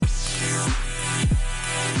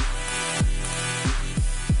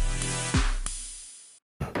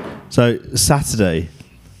So Saturday,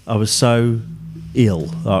 I was so ill,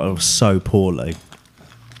 I was so poorly,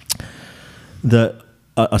 that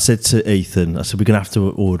I said to Ethan, I said, we're going to have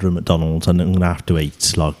to order a McDonald's and I'm going to have to eat.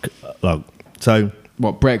 So...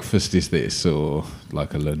 What, breakfast is this, or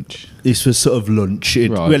like a lunch? This was sort of lunch.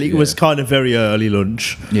 It was kind of very early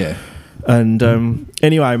lunch. Yeah. And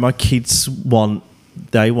anyway, my kids want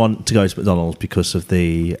to go to McDonald's because of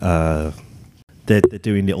the... They're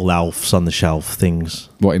doing little elves on the shelf things.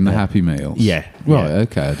 What, in the Happy Meals? Yeah. Right, yeah.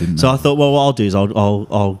 okay, I didn't know. So I thought, well, what I'll do is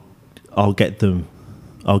I'll get them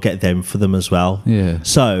for them as well. Yeah.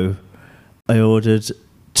 So I ordered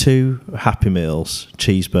 2 Happy Meals,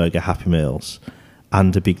 cheeseburger Happy Meals,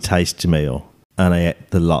 and a big tasty meal, and I ate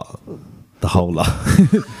the whole lot.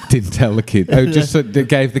 Didn't tell the kids. Oh, just so they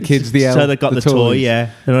gave the kids the So they got the toy,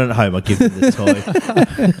 yeah. They went home, I give them the toy.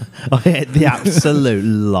 I ate the absolute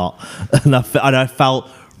lot, and I felt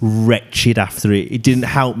wretched after it. It didn't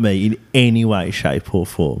help me in any way, shape or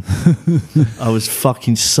form. I was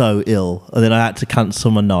fucking so ill, and then I had to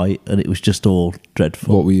cancel my night, and it was just all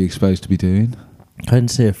dreadful. What were you supposed to be doing? I hadn't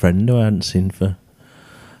seen a friend who I hadn't seen for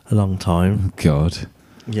a long time. Oh, God.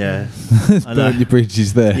 Yeah. Burnt your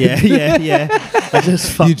bridges there. Yeah. I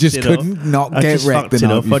just fucked You just it couldn't up. not I get just wrecked fucked the it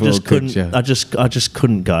night up. before, I just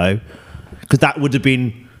couldn't go, because that would have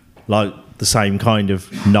been like the same kind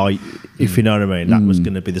of night, if you know what I mean. That was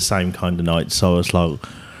going to be the same kind of night. So I was like,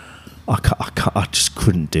 I just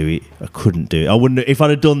couldn't do it. I couldn't do it. I wouldn't. If I'd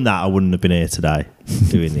have done that, I wouldn't have been here today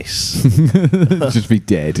doing this. Just be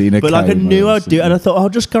dead in a But like I coma knew or I'd do it, and I thought I'll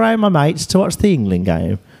just go around with my mates to watch the England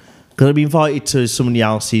game. Because I'd be invited to somebody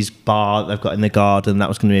else's bar that they've got in the garden. That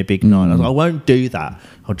was going to be a big night. I was like, I won't do that.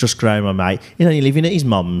 I'll just go around with my mate. He's only living at his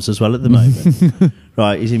mum's as well at the moment.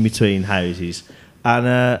 Right, he's in between houses.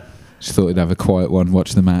 And just thought he'd have a quiet one,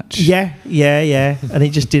 watch the match. yeah. And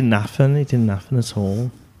it just didn't happen. It didn't happen at all.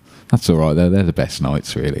 That's all right, though. They're the best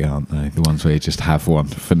nights, really, aren't they? The ones where you just have one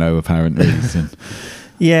for no apparent reason.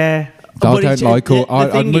 Yeah.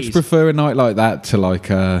 I'd much prefer a night like that to like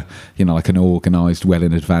like an organised, well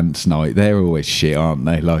in advance night. They're always shit, aren't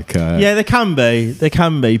they? Like yeah, they can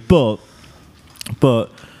be, but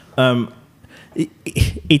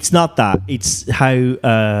it's not that. It's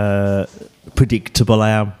how predictable I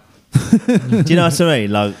am. Do you know what I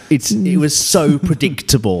mean? Like it was so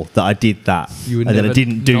predictable that I did that, and then I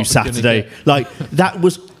didn't do Saturday. Like that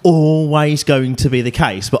was always going to be the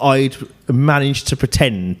case, but I'd managed to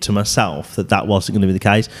pretend to myself that wasn't going to be the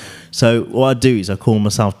case. So what I do is I call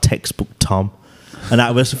myself Textbook Tom, and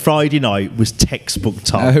that was Friday night was Textbook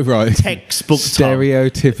Tom. Oh right, Textbook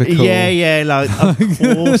stereotypical. Tom. Yeah. Like of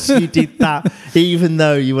course you did that, even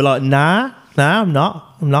though you were like, nah, I'm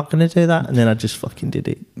not going to do that, and then I just fucking did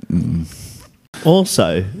it.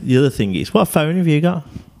 Also, the other thing is, what phone have you got?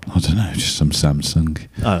 I don't know, just some Samsung.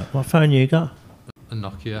 Oh, what phone you got? A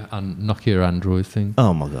Nokia Android thing.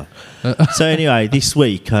 Oh my god. So anyway, this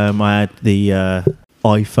week I had the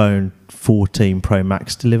iPhone 14 Pro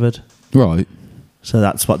Max delivered. Right. So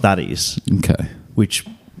that's what that is. Okay. Which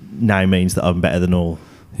now means that I'm better than all.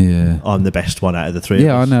 Yeah. I'm the best one out of the three.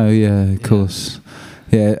 Yeah, of us. I know. Yeah, of course.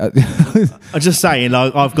 Yeah. I'm just saying,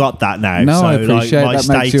 like, I've got that now. No, so, I appreciate like,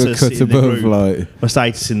 that makes you a cut above. Group, my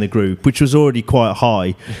status in the group, which was already quite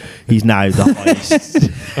high, is now the highest.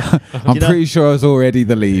 I'm pretty sure I was already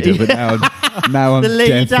the leader, but now I'm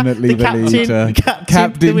definitely the leader.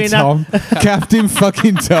 Captain Tom. Captain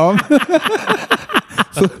fucking Tom.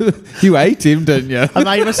 You hate him, don't you? I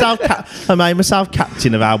made myself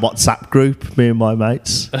captain of our WhatsApp group, me and my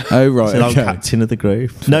mates. Oh right, so okay. I'm captain of the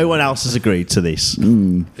group. No one else has agreed to this. Are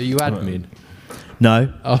you admin?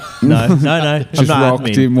 No. Oh. No. Just I'm not rocked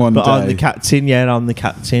admin, in one but day. I'm the captain. Yeah, I'm the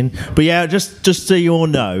captain. But yeah, just so you all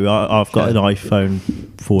know, I've got an iPhone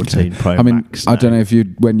 14 Pro Max. I don't know if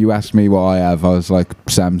when you asked me what I have, I was like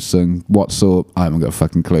Samsung. What sort? I haven't got a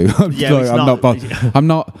fucking clue.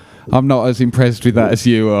 I'm not as impressed with that as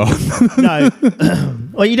you are. No.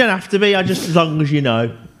 Well, you don't have to be. As long as you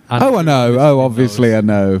know. I know. Oh, obviously I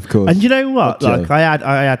know, of course. And you know what? Okay. Like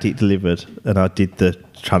I had it delivered, and I did the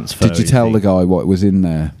transfer. Did you tell the guy what was in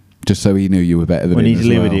there, just so he knew you were better than him? He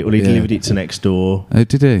delivered it. Well, he delivered it to next door. Oh,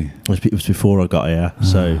 did he? It was before I got here.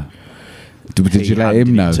 So did you let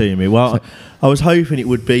him know? To me. Well, I was hoping it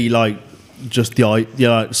would be like just so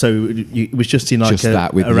it was just in like just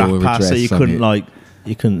that with a your wrapper, so you couldn't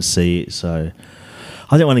you couldn't see it. So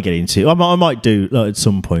I don't want to get into it. I might do at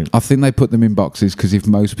some point. I think they put them in boxes because if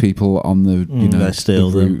most people on the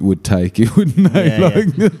the route would take it, wouldn't they?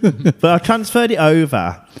 Yeah. But I transferred it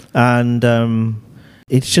over, and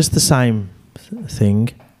it's just the same thing.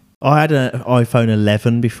 I had an iPhone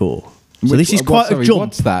 11 before, so this is quite a jump.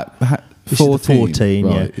 What's that? This is the 14,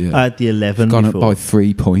 right, yeah. I had the 11 Gone before. up by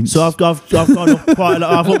 3 points. So I've gone up quite a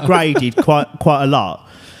lot. I've upgraded quite a lot.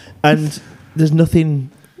 And there's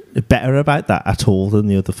nothing better about that at all than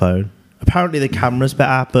the other phone. Apparently the camera's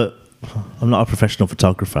better, but I'm not a professional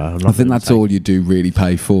photographer. I think that's all you do really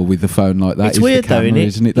pay for with a phone like that. It's weird the camera, though,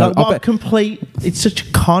 isn't it? Like, what complete... It's such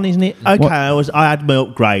a con, isn't it? Okay, I had my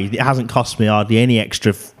upgrade. It hasn't cost me hardly any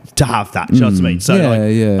extra to have that. Do you know what I mean? So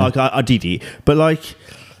like I did it. But like,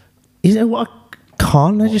 is it what a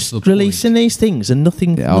con? They're just releasing these things and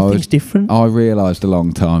nothing's different. I realised a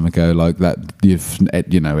long time ago, like that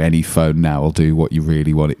any phone now will do what you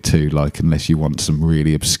really want it to, like unless you want some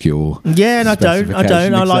really obscure. Yeah, and I don't.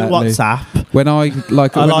 I like WhatsApp. When I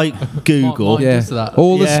like Google.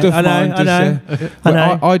 All the stuff mine does.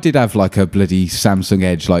 I did have like a bloody Samsung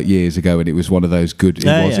Edge like years ago, and it was one of those good.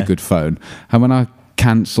 It was a good phone, and when I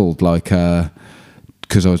cancelled like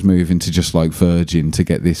because I was moving to just like Virgin to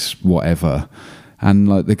get this whatever. And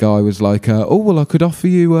like the guy was like, "Oh well, I could offer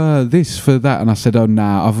you this for that," and I said, "Oh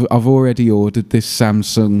nah, I've already ordered this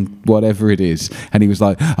Samsung whatever it is." And he was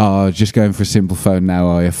like, "Oh, just going for a simple phone now,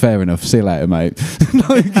 are you? Fair enough. See you later, mate."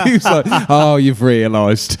 Like, he was like, "Oh, you've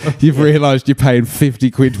realised you're paying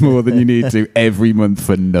 50 quid more than you need to every month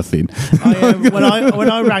for nothing." When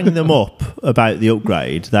I rang them up about the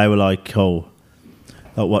upgrade, they were like, "Oh,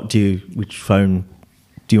 like, which phone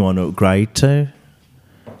do you want to upgrade to?"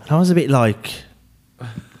 And I was a bit like,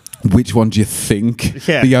 which one do you think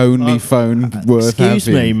the only phone worth having? Excuse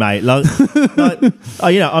me, mate.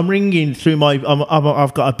 I'm ringing through my.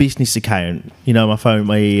 I've got a business account. My phone,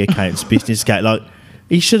 my account's business account. Like,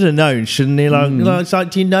 he should have known, shouldn't he? It's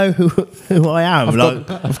like, do you know who I am?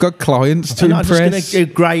 I've got clients to impress. I'm just going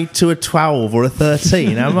to grade to a 12 or a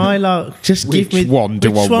 13. Am I like? Just give me.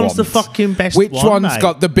 Which one's the fucking best? Which one's mate?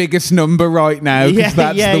 got the biggest number right now? Because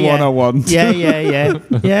that's the one I want.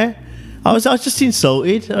 Yeah. I was just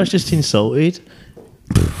insulted.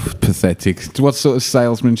 Pathetic. What sort of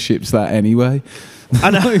salesmanship's that anyway?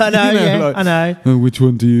 I know, I know. Oh, which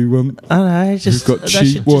one do you want? I know. Just got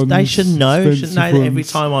cheap ones. They should know. Shouldn't they? That every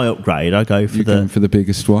ones. time I upgrade, I go for Going for the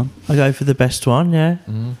biggest one. I go for the best one. Yeah.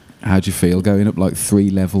 How do you feel going up like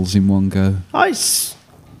 3 levels in one go? I'm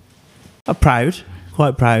proud.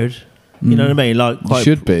 Quite proud. You know what I mean? Like, it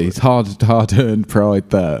should be. It's hard-earned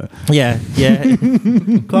pride there. Yeah.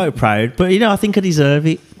 Quite proud. But, I think I deserve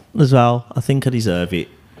it as well. I think I deserve it.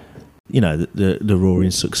 The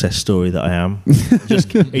roaring success story that I am.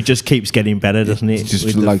 It just keeps getting better, doesn't it? It's just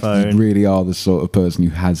with like the phone. You really are the sort of person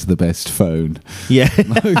who has the best phone. Yeah.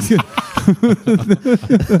 And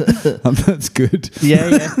that's good.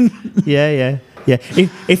 Yeah.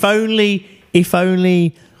 If only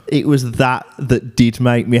it was that did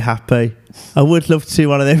make me happy. I would love to be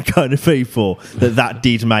one of them kind of people that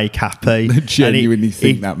did make happy. They genuinely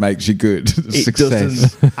think that makes you good.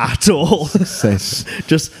 Success. Doesn't at all. Success.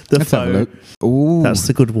 Just the Let's phone. have a look. Ooh. That's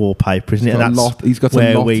the good wallpaper, isn't it? He's got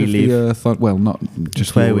where a lot we of live. the earth. Well, not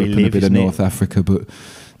just where we Europe live, and a bit of North Africa, but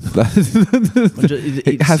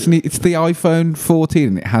it hasn't. It's the iPhone 14,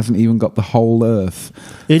 and it hasn't even got the whole Earth.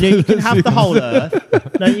 You can have the whole Earth.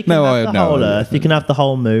 No, you can have the whole Earth. You can have the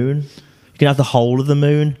whole moon. You can have the whole of the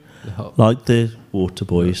moon, like the Water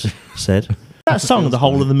Boys said. That song, "The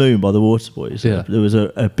Whole of the Moon" by the Water Boys. Yeah. There was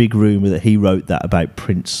a big rumour that he wrote that about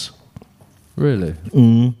Prince. Really?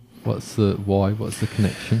 Mm. What's the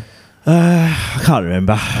connection? I can't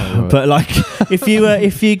remember, right. But like, if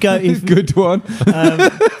you go, good one.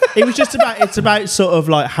 It's about sort of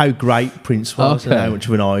like how great Prince was and how much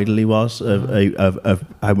of an idol he was, of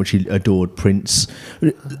how much he adored Prince.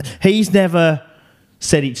 He's never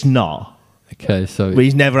said it's not. Okay, so But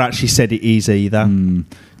he's never actually said it is either.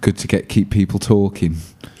 Good to keep people talking.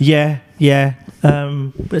 Yeah.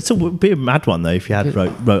 But it's a bit of a mad one though. If you had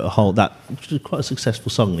wrote a whole which was quite a successful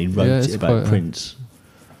song, and he wrote it about Prince.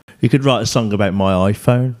 You could write a song about my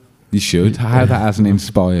iPhone. You should. How that hasn't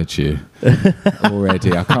inspired you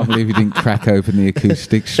already. I can't believe you didn't crack open the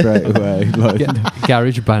acoustic straight away. Like,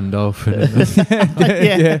 garage band open.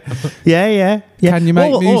 Yeah. Can you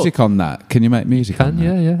make music on that? Can you make music on that?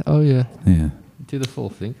 Yeah. Oh, yeah. Yeah. Do the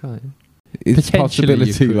full thing, can't you? It's a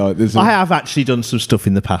possibility. Like, I have actually done some stuff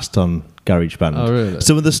in the past on GarageBand. Oh, really?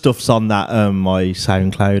 Some of the stuff's on that my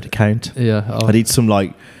SoundCloud account. Yeah. Oh. I did some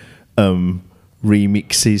like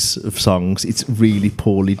remixes of songs. It's really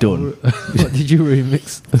poorly done. What did you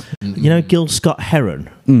remix? Gil Scott Heron?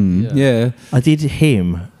 Yeah. I did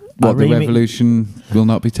him. What, the revolution will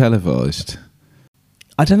not be televised?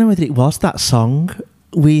 I don't know whether it was that song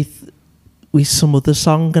with with some other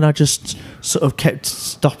song, and I just sort of kept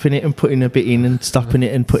stopping it and putting a bit in and stopping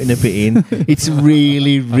it and putting a bit in. It's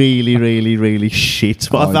really, really, really, really shit.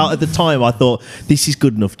 But I felt at the time, I thought this is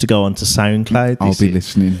good enough to go onto SoundCloud. I'll be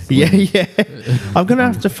listening. Yeah. I'm gonna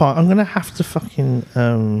have to fucking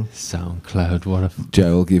SoundCloud. What a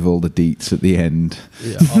Joe will give all the deets at the end.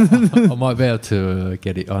 yeah, I might be able to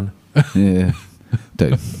get it on. Yeah.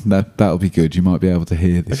 That'll be good. You might be able to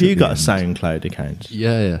hear this. Have you got a SoundCloud account?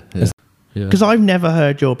 Yeah. Because I've never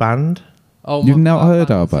heard your band. Oh, You've not heard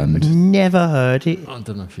our band? Never heard it. I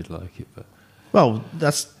don't know if you'd like it, but Well,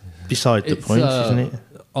 that's beside the point, isn't it?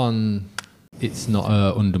 It's not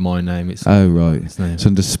under my name. It's Oh right, its name. it's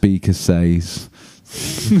under Speaker Says.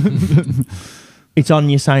 It's on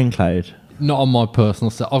your SoundCloud. Not on my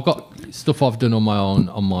personal set. I've got stuff I've done on my own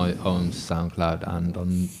SoundCloud, and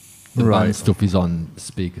on the band stuff is on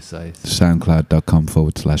Speaker Says.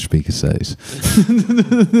 SoundCloud.com/Speaker Says.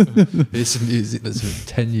 It's music that's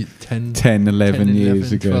 10, 11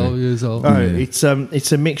 years ago. 12 years old. Oh, it's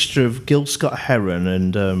a mixture of Gil Scott Heron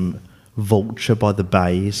and Vulture by the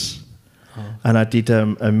Bays, and I did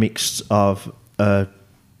a mix of a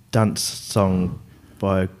dance song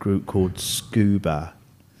by a group called Scuba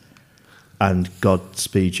and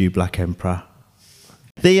Godspeed You Black Emperor.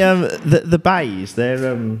 The Bays,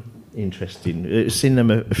 they're interesting. I've seen them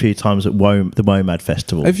a few times at the Womad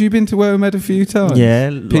Festival. Have you been to Womad a few times? Yeah,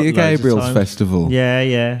 Peter Gabriel's festival.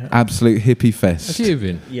 Yeah. Absolute hippie fest. Have you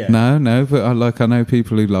been? Yeah. No, but I know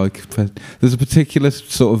people who like. There's a particular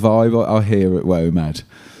sort of vibe I hear at Womad.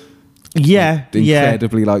 Yeah,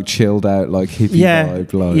 Incredibly like chilled out, like hippie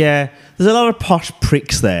vibe. Like. Yeah. There's a lot of posh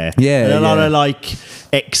pricks there. Yeah, and a lot yeah. of like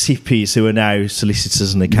ex-hippies who are now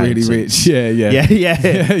solicitors and accountants. Really rich. Yeah.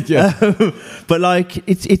 Yeah. But like,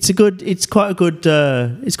 it's quite a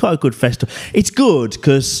good festival. It's good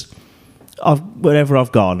because wherever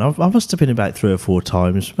I've gone, I must have been about 3 or 4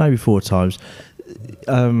 times, maybe 4 times.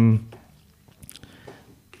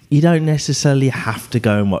 You don't necessarily have to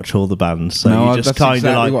go and watch all the bands, so No, you just that's kind of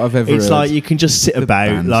exactly like. what I've ever it's heard. like you can just sit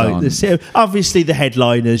about. Like obviously the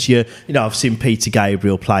headliners. I've seen Peter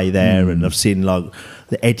Gabriel play there, and I've seen like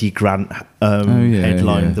the Eddie Grant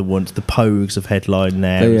headline. The ones, the Pogues have headlined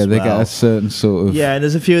there. They get a certain sort of. Yeah, and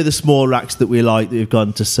there's a few of the small acts that we like that we've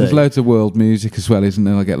gone to see. There's loads of world music as well, isn't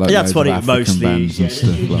there? I get like That's what loads of it African mostly bands is. and There's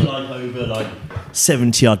stuff usually like. over like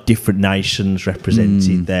 70 odd different nations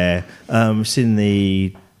represented there. We've seen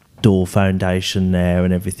the Door Foundation there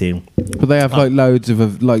and everything. But they have like loads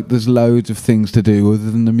of there's loads of things to do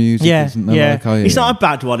other than the music, isn't there? Yeah, Like, it's not a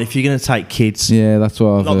bad one if you're going to take kids. Yeah, that's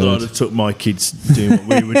what I've Not that I'd heard. have took my kids doing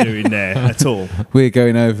what we were doing there at all. We're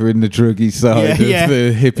going over in the druggy side of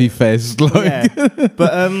the hippie fest. Like. Yeah,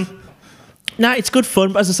 but no, it's good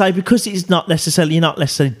fun. But as I say, because you're not necessarily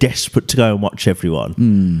desperate to go and watch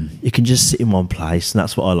everyone. You can just sit in one place, and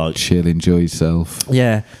that's what I like. Chill, enjoy yourself.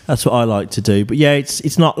 Yeah, that's what I like to do. But yeah,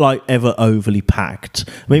 it's not like ever overly packed.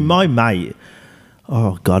 I mean, my mate,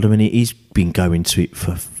 oh God, I mean, he's been going to it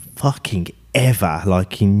for fucking ever.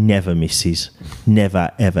 Like, he never misses.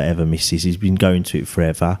 Never, ever misses. He's been going to it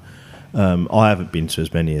forever. I haven't been to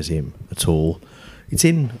as many as him at all. It's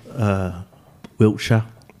in Wiltshire.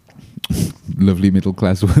 Lovely middle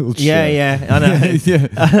class Wiltshire. Yeah, I know.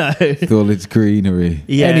 I know. With all its greenery.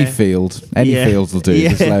 Yeah. Any fields will do.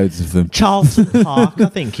 Yeah. There's loads of them. Charlton Park, I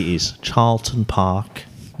think it is. Charlton Park.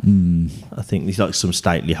 I think it's like some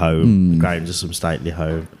stately home. The grounds of some stately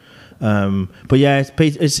home. But yeah,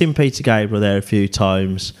 it's seen Peter Gabriel there a few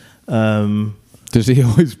times. Does he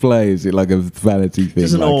always play? Is it like a vanity thing?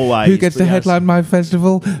 Doesn't like, always, Who gets but to he has- headline my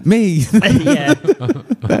festival? Me. Yeah.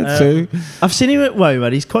 That's who. I've seen him at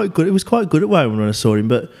Womad. He's quite good. He was quite good at Womad when I saw him.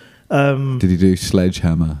 But Did he do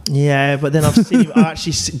Sledgehammer? yeah, but then I've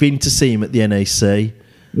actually been to see him at the NAC,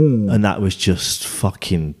 and that was just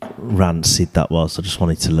fucking rancid. That was. I just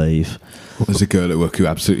wanted to leave. There's a girl at work who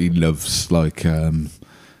absolutely loves like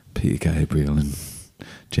Peter Gabriel and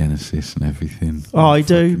Genesis and everything. Oh, I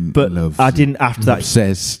do, Fucking but loves I it. didn't after that.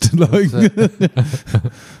 Obsessed. Like,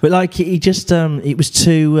 But like he just, it was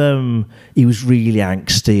too. He was really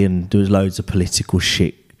angsty, and there was loads of political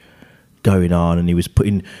shit going on, and he was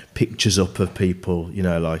putting pictures up of people.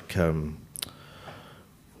 Like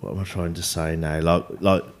what am I trying to say now?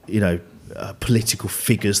 Like political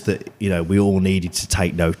figures that we all needed to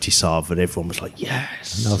take notice of, and everyone was like,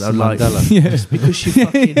 "Yes." Nelson like, Mandela. Just because you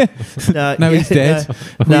fucking no, he's dead.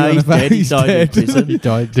 No, he's dead. He died in prison. He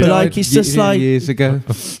died. But like, it's just like years ago.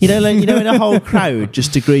 When a whole crowd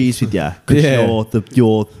just agrees with you because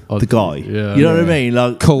you're the guy. Yeah. You know what I mean?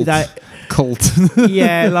 Like Cult.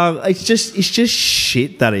 Yeah, like it's just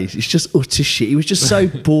shit. That is, it's just utter shit. He was just so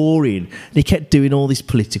boring, and he kept doing all this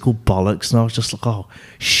political bollocks, and I was just like, "Oh,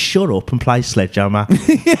 shut up and play Sledgehammer." Do you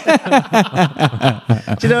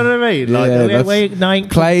know what I mean? Like,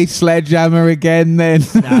 play Sledgehammer again, then.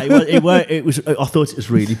 No, it was. I thought it was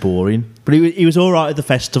really boring, but he was all right at the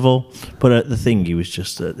festival. But at the thing, he was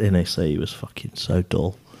just at NSC. He was fucking so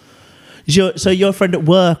dull. So your friend at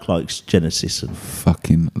work likes Genesis and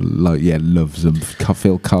fucking loves them.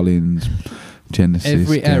 Phil Collins, Genesis.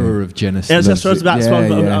 Every era of Genesis. Yeah,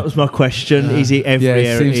 that was my question. Yeah. Is it every era?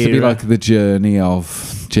 It seems to be like the journey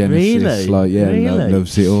of Genesis. Really? Really?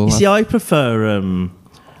 Loves it all. You see, I prefer.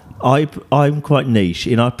 I'm quite niche,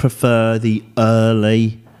 and I prefer the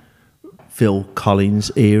early Phil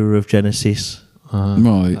Collins era of Genesis.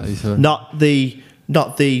 Right. Not the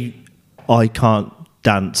I can't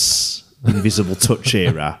dance. Invisible Touch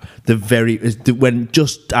era, when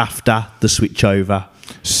just after the switch over,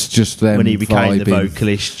 just them when he became vibing. The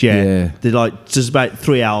vocalist, they're like just about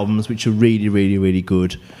 3 albums which are really, really, really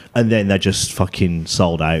good, and then they just fucking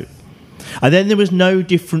sold out. And then there was no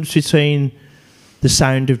difference between the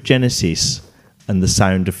sound of Genesis and the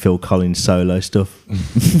sound of Phil Collins solo stuff.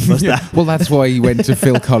 Well, that's why he went to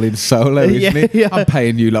Phil Collins solo, isn't it? Yeah. I'm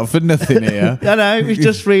paying you lot for nothing here. I know, it was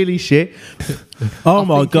just really shit. Oh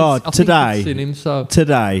my God!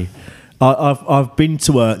 Today, I've been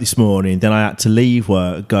to work this morning. Then I had to leave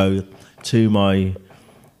work, go to my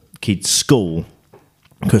kids' school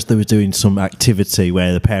because they were doing some activity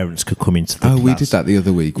where the parents could come into the class. We did that the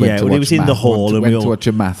other week. It was in the hall, and we all went to watch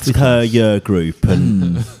a maths with her year group,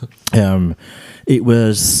 and it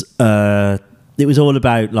was all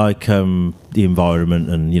about like the environment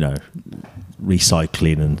and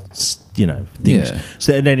recycling and things. Yeah.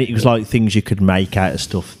 So and then it was like things you could make out of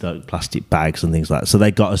stuff, like plastic bags and things like that. So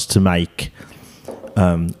they got us to make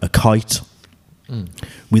a kite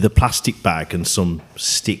with a plastic bag and some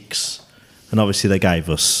sticks, and obviously they gave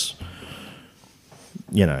us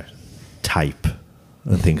tape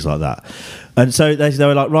and things like that. And so they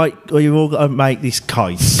were like, right, well, you've all got to make this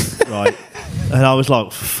kite, right? And I was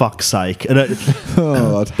like, for fuck's sake. And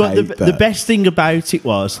the best thing about it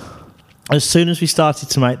was, as soon as we started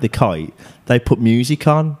to make the kite, they put music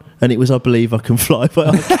on, and it was I Believe I Can Fly by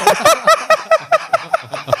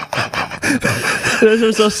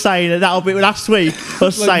I was saying that'll be last week. I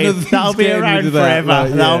was saying that'll be around forever.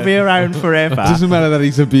 That'll be around forever. It doesn't matter that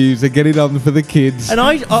he's abused. They get it on for the kids. And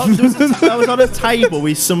I was on a table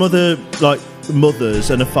with some other like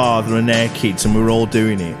mothers and a father and their kids, and we were all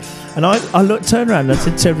doing it. And I turned around and I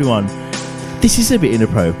said to everyone, "This is a bit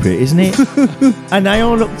inappropriate, isn't it?" And they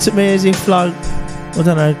all looked at me as if like, I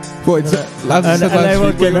don't know. What, and they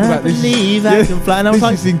were going, "I believe I can fly." And I was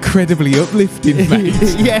like, "This is incredibly uplifting, mate."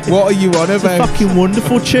 Yeah. What are you on about? It's a fucking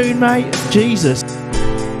wonderful tune, mate. Jesus.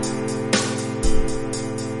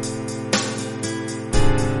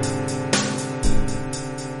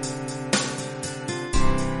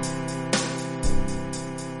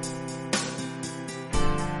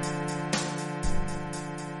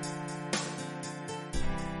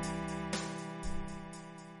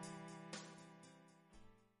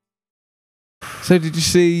 So did you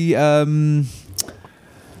see that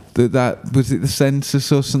was it the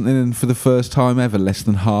census or something, and for the first time ever less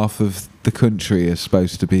than half of the country is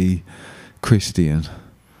supposed to be Christian?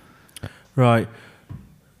 Right.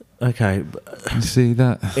 Okay. You see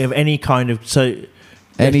that? Of any kind of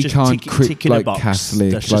any kind ticking like a box.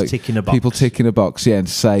 Catholic, That's like just ticking a box. people ticking a box, and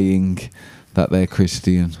saying that they're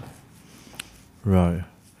Christian. Right.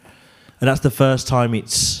 And that's the first time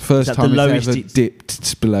it's the lowest ever it's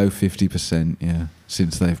dipped below 50%. Yeah,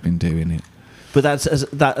 since they've been doing it. But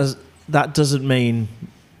that doesn't mean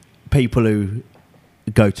people who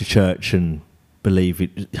go to church and believe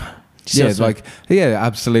it.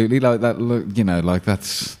 Absolutely. Like that. Look, like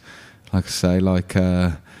that's like I say,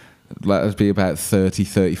 that'd be about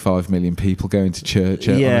 35 million people going to church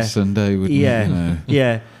on a Sunday, wouldn't it?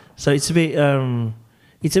 Yeah. So it's a bit.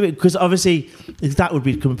 It's a bit because obviously that would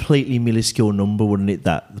be a completely minuscule number, wouldn't it?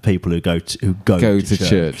 That the people who go to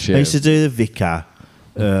church. Yeah. I used to do the vicar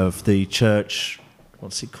of the church.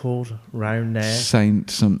 What's it called? Round there,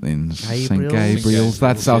 Saint something's. Saint Gabriel's. Gabriel's.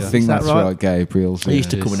 That's I think that's right. Gabriel's. He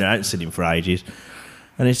used to come in and out and sit him for ages,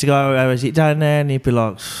 and he used to go, "Oh, is it down there?" And he'd be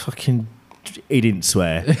like, "Fucking he didn't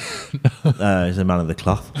swear. He's a man of the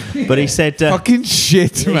cloth. But he said... fucking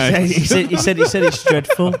shit, mate. He said it's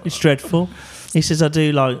dreadful. It's dreadful. He says, I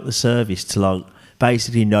do like the service to like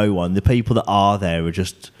basically no one. The people that are there are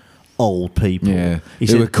just old people. Yeah.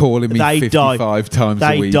 They were calling me 55 times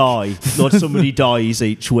a week. They die. Like somebody dies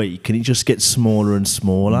each week and it just gets smaller and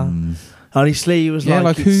smaller. Honestly, it was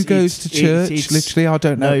like who goes to church? Literally, I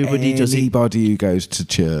don't know anybody who goes to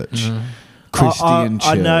church. Christian church.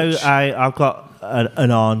 I know. I've got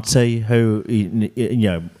an auntie who,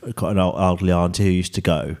 got an elderly auntie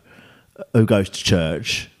who goes to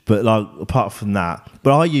church. But like apart from that,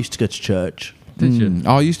 but I used to go to church. Did you?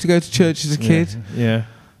 I used to go to church as a kid. Yeah.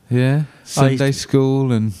 Sunday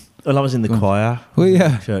school and. Well, I was in the choir. Well,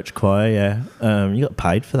 yeah. Church choir, yeah. You got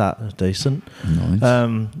paid for that. It was decent. Nice.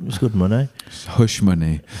 It was good money. It's hush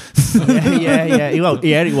money. yeah. Well,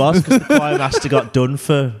 yeah, it was, because the choir master got done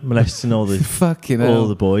for molesting all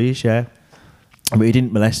the boys, yeah. But he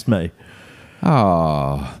didn't molest me.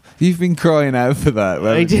 Oh, you've been crying out for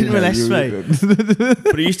that. He didn't molest me.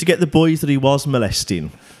 But he used to get the boys that he was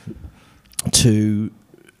molesting to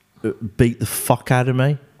beat the fuck out of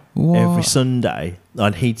me. What? Every Sunday,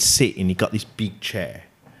 and he'd sit and he got this big chair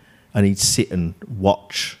and he'd sit and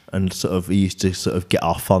watch, and he used to sort of get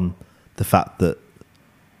off on the fact that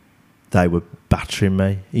they were battering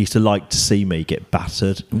me. He used to like to see me get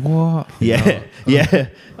battered. What? Yeah.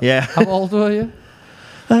 How old were you?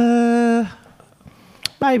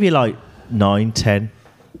 Maybe like 9, 10.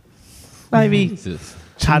 Maybe Jesus.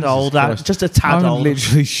 Tad older, Christ. Just a tad older. I'm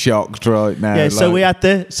literally shocked right now. Yeah, so we had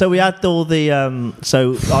all the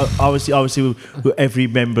obviously every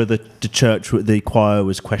member of the church, the choir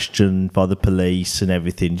was questioned by the police and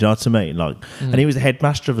everything. Do you know what I mean? And he was the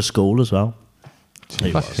headmaster of a school as well.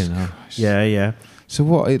 Fucking hell. Yeah. So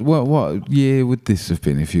what year would this have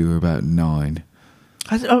been if you were about 9?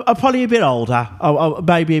 I'm probably a bit older.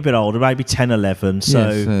 Maybe a bit older, maybe 10, 11.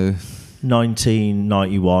 So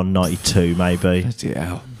 1991, 92, maybe. Bloody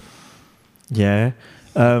hell. Yeah.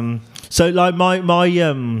 So like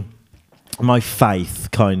my faith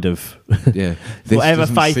kind of whatever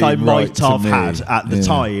faith I might have had at the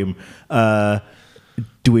time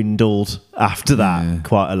dwindled after that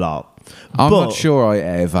quite a lot. I'm not sure I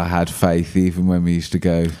ever had faith, even when we used to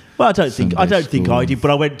go. Well, I don't think I did,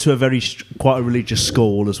 but I went to quite a religious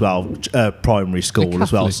school as well, primary school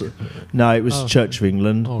as well. So, no, it was Church of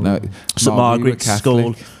England. No, St Margaret's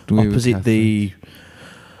School, opposite the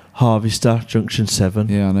Harvester, Junction 7.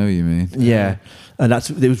 Yeah, I know what you mean. Yeah, and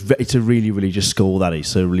it's a really religious school, that is.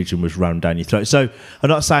 So religion was rammed down your throat. So I'm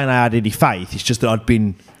not saying I had any faith. It's just that I'd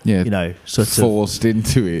been, sort of forced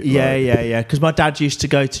into it. Yeah. Because my dad used to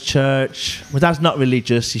go to church. My dad's not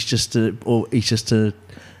religious. He's just a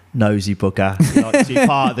nosy bugger. He likes to be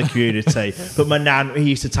part of the community. But he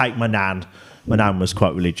used to take my nan. My nan was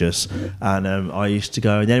quite religious, and I used to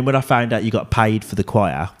go. And then when I found out you got paid for the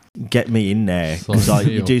choir, get me in there, because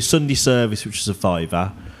you do Sunday service, which was a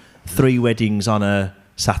 £5, 3 weddings on a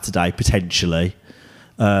Saturday potentially.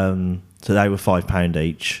 So they were £5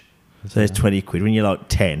 each. So there's 20 quid when you're like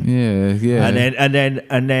 10. Yeah.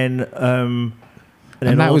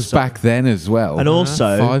 And that was back then as well. And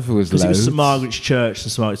also, £5 was because it was loads. St Margaret's Church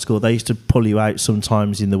and St Margaret's School, they used to pull you out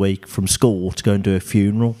sometimes in the week from school to go and do a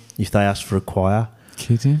funeral if they asked for a choir.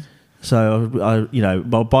 Kidding? So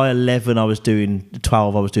by 11 I was doing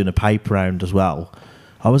 12. I was doing a paper round as well.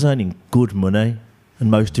 I was earning good money, and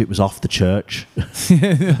most of it was off the church.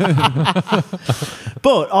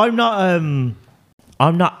 But I'm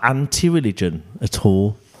not anti-religion at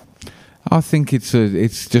all. I think it's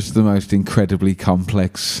just the most incredibly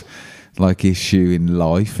complex issue in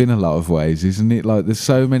life in a lot of ways, isn't it? Like, there's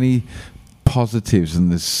so many positives and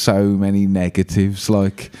there's so many negatives,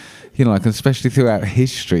 especially throughout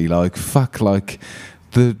history,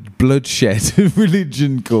 the bloodshed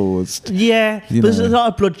religion caused. Yeah, but there's a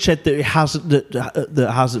lot of bloodshed that hasn't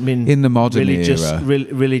been in the modern era.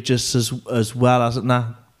 Religious as well, hasn't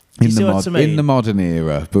there? In the modern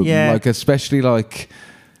era, but especially the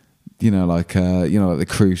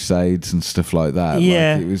Crusades and stuff like that.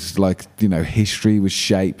 Yeah. It was history was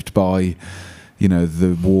shaped by,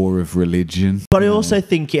 the war of religion. But I also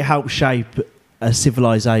think it helped shape a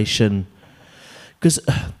civilization, because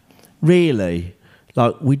really,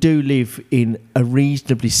 we do live in a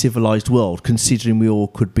reasonably civilized world, considering we all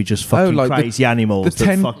could be just fucking crazy animals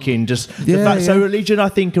that fucking just... So religion, I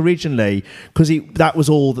think, originally, because that was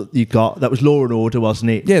all that you got. That was law and order, wasn't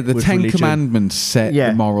it? Yeah, the Ten Commandments set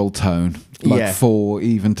the moral tone, for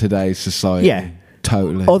even today's society. Yeah.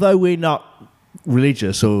 Totally. Although we're not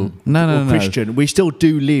religious or no, Christian, we still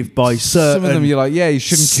do live by certain. Some of them you're like, yeah, you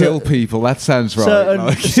shouldn't kill people. That sounds right.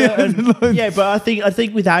 Yeah, but I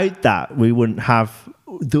think without that, we wouldn't have.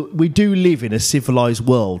 We do live in a civilized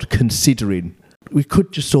world, considering we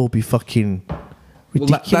could just all be fucking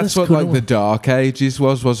ridiculous. Well, that's what like the Dark Ages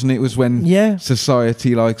wasn't it? It was when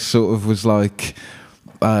society like sort of was like.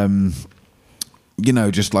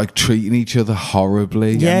 Just like treating each other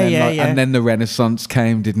horribly. And then the Renaissance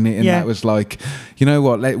came, didn't it? And that was like, you know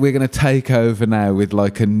what? We're going to take over now with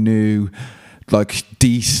like a new, like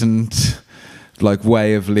decent, like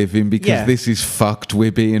way of living because this is fucked.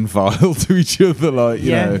 We're being vile to each other, like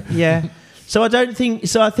you know. Yeah. So I think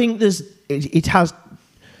it has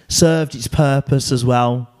served its purpose as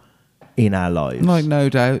well in our lives. Like no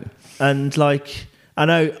doubt. And like I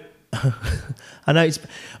know it's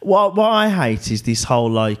what I hate is this whole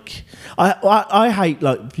like I hate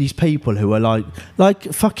like these people who are like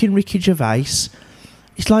fucking Ricky Gervais.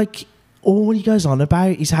 It's like all he goes on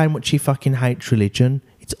about is how much he fucking hates religion.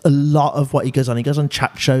 It's a lot of what he goes on. He goes on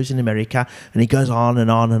chat shows in America and he goes on and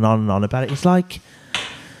on and on and on about it. It's like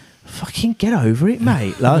fucking get over it,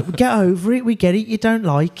 mate. Like get over it. We get it. You don't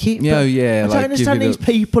like it. Yeah. I don't understand these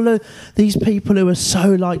people who are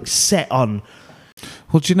so like set on.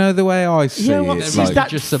 Well, do you know the way I see it? It's like that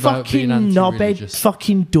just about fucking knobhead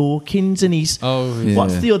fucking Dawkins and he's...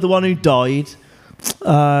 What's the other one who died?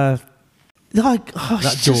 That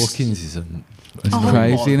Dawkins isn't... It's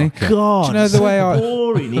crazy, isn't it? God, do you know the way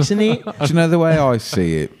boring, isn't it? Do you know the way I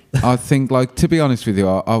see it? I think, like, to be honest with you,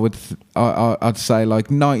 I'd say like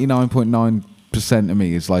 99.9% of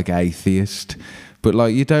me is like atheist, but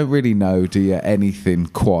like you don't really know, do you, anything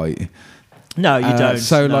quite... No, you don't.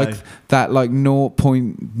 So like that, like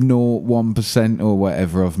 0.01% or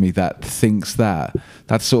whatever of me that thinks that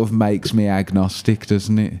sort of makes me agnostic,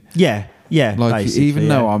 doesn't it? Yeah. Like even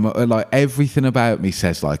though I'm like everything about me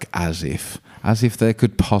says like as if there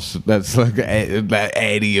could possibly that's like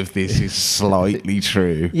any of this is slightly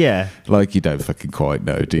true. Yeah. Like you don't fucking quite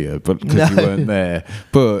know, do you? But because you weren't there.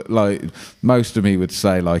 But like most of me would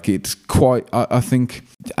say like it's quite. I think.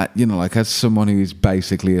 Like as someone who is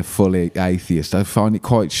basically a fully atheist, I find it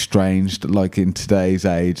quite strange that, like in today's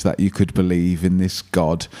age, that you could believe in this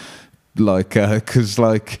God, like because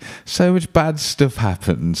like so much bad stuff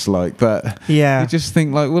happens like that. Yeah, you just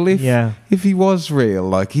think like, well, if he was real,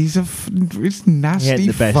 like he's nasty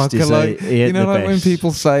fucker. Like like when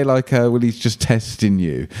people say like, well, he's just testing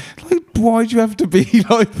you. Like, why do you have to be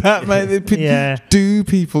like that, mate? Do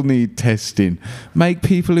people need testing? Make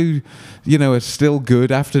people who are still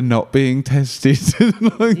good after not being tested.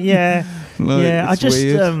 I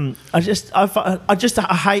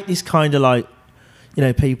hate this kind of like,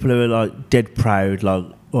 people who are like dead proud, like,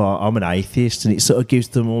 well, I'm an atheist, and it sort of gives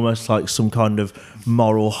them almost like some kind of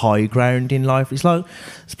moral high ground in life. It's like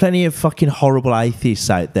there's plenty of fucking horrible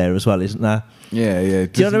atheists out there as well, isn't there? Yeah.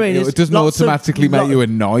 Do you know what I mean? It doesn't automatically make you a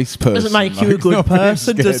nice person. It doesn't make you a good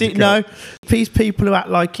person, does it? No. These people who act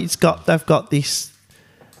like they've got this,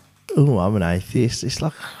 oh, I'm an atheist. It's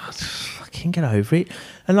like, fucking get over it.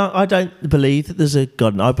 And like, I don't believe that there's a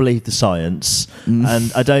God. I believe the science,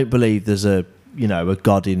 and I don't believe there's a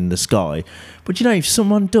God in the sky. But if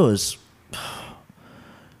someone does,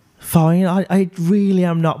 fine. I really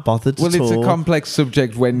am not bothered at all. Well, it's a complex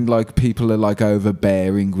subject when like people are like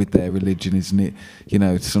overbearing with their religion, isn't it?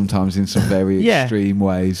 Sometimes in some very extreme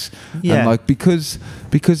ways. Yeah. And like because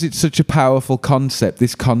it's such a powerful concept,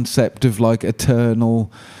 this concept of like eternal,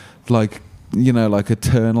 like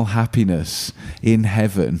eternal happiness in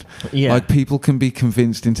heaven. Yeah. Like people can be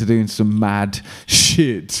convinced into doing some mad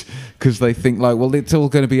shit because they think like, well, it's all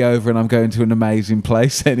going to be over and I'm going to an amazing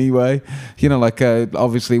place anyway.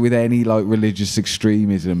 Obviously with any like religious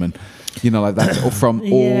extremism and like that's from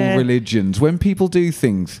all religions. When people do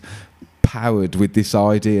things powered with this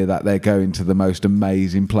idea that they're going to the most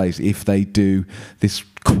amazing place if they do this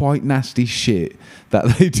quite nasty shit that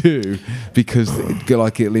they do because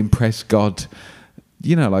it'll impress God,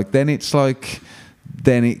 then it's like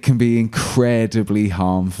then it can be incredibly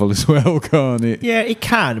harmful as well, can't it? Yeah, it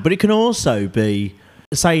can, but it can also be,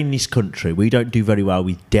 say in this country we don't do very well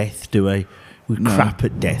with death, do we? We're crap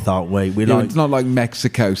at death, aren't we? It's not like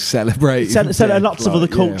Mexico celebrating lots of other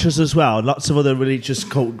cultures as well, lots of other religious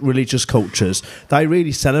cultures, they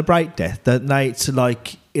really celebrate death, don't they? It's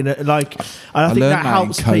like and I think that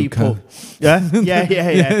helps people. Yeah. I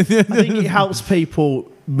think it helps people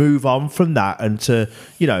move on from that and to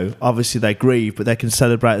obviously they grieve but they can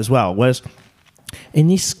celebrate as well, whereas in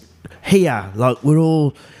this here, like we're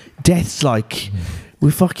all death's like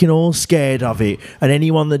we're fucking all scared of it, and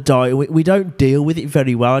anyone that dies, we don't deal with it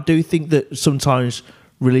very well. I do think that sometimes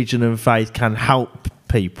religion and faith can help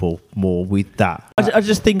people more with that. I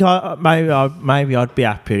just think maybe I'd be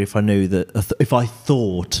happier if I knew that, if I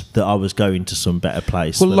thought that I was going to some better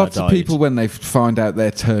place. Well, lots of people, when they find out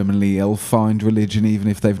they're terminally ill, find religion even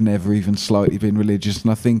if they've never even slightly been religious.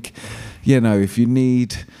 And I think, if you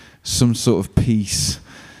need some sort of peace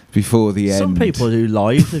before the end. Some people who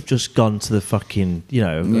live have just gone to the fucking,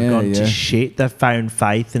 gone to shit. They've found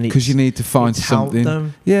faith, and because you need to find something.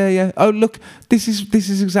 Them. Yeah. Oh, look, this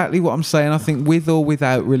is exactly what I'm saying. I think with or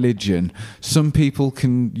without religion, some people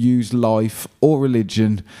can use life or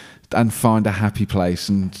religion and find a happy place,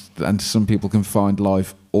 and some people can find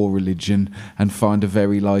life or religion and find a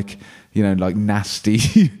very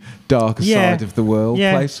nasty, darker side of the world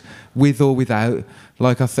place, with or without.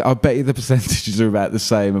 I bet you the percentages are about the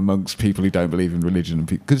same amongst people who don't believe in religion,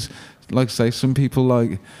 because, some people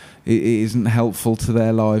it isn't helpful to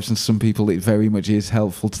their lives, and some people it very much is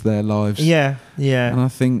helpful to their lives. Yeah. And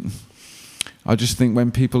I just think when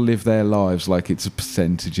people live their lives like it's a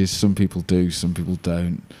percentages, some people do, some people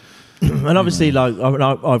don't. And obviously,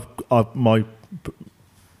 my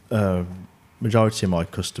majority of my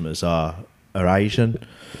customers are Asian.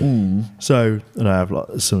 So, and I have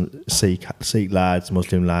some Sikh lads,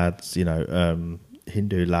 Muslim lads,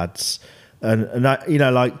 Hindu lads, and that,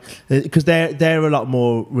 because they're a lot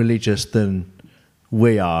more religious than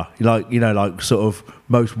we are. Sort of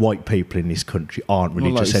most white people in this country aren't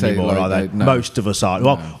religious anymore, are they? No. Most of us aren't.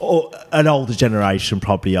 No. Well, or an older generation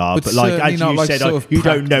probably are, but as you said, you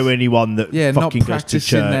don't know anyone that fucking goes to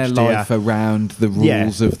church. Their life around the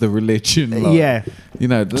rules of the religion.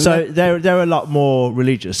 So they're a lot more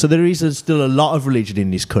religious. So there is still a lot of religion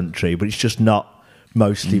in this country, but it's just not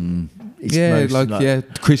mostly.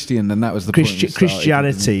 Christian, and that was the point.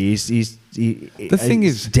 Christianity is the thing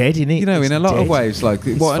is dead, isn't it? In a lot of ways,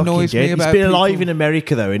 what annoys me about it's been alive in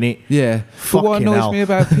America, though, isn't it? Yeah, but what annoys me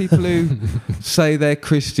about people who say they're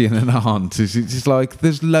Christian and aren't is it's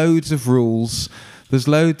there's loads of rules. There's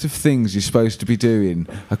loads of things you're supposed to be doing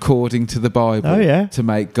according to the Bible to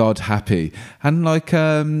make God happy, and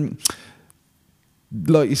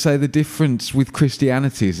like you say, the difference with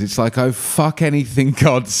Christianity is it's oh, fuck anything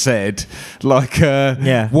God said.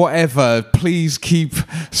 Whatever, please keep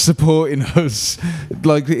supporting us.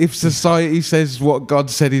 If society says what God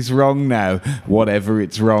said is wrong now, whatever,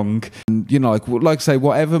 it's wrong. And, say,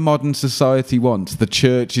 whatever modern society wants, the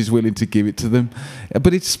church is willing to give it to them.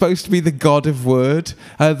 But it's supposed to be the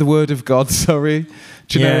word of God, sorry.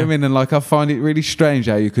 Do you know what I mean? And I find it really strange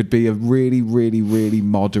how you could be a really, really, really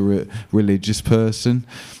moderate religious person.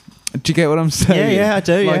 Do you get what I'm saying? Yeah, I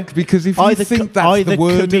do. Because if you think that's the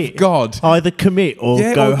word of God, either commit or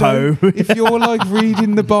go home. If you're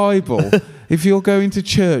reading the Bible, if you're going to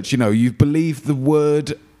church, you believe the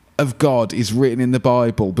word of God is written in the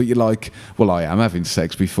Bible, but you're I am having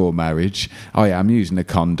sex before marriage, I am using a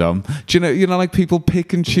condom. Do you know people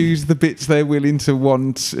pick and choose the bits they're willing to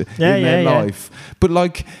want in their life. But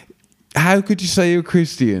how could you say you're a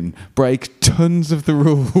Christian, break tons of the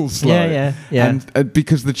rules? And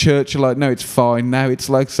because the church are no, it's fine now. It's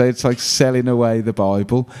it's selling away the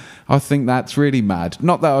Bible. I think that's really mad.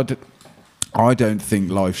 Not that I don't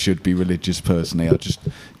think life should be religious personally. I just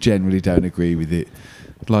generally don't agree with it.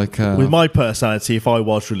 With my personality, if I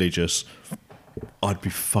was religious, I'd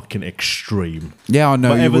be fucking extreme. Yeah, I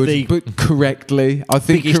know you would, but correctly. I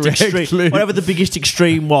think correctly. Whatever the biggest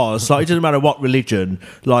extreme was, it doesn't matter what religion,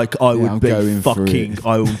 I would be fucking,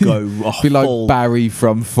 I would go be like Barry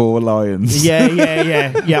from Four Lions.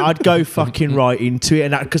 Yeah, I'd go fucking right into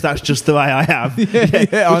it, and because that's just the way I am.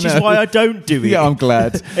 Which is why I don't do it. Yeah, I'm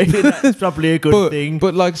glad. That's probably a good thing.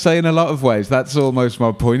 But in a lot of ways, that's almost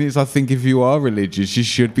my point, is I think if you are religious, you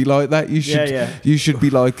should be like that. You should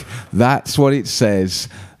be that's what it says.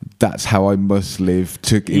 That's how I must live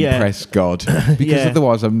to impress God, because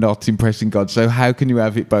otherwise I'm not impressing God. So how can you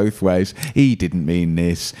have it both ways? He didn't mean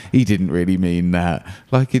this. He didn't really mean that.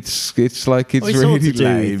 It's really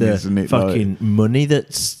lame, isn't it? Fucking money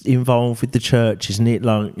that's involved with the church, isn't it?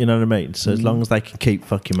 You know what I mean? So as long as they can keep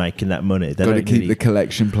fucking making that money, they got to keep the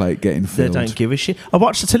collection plate getting filled. They don't give a shit. I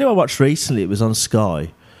tell you what I watched recently. It was on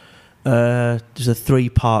Sky. There's a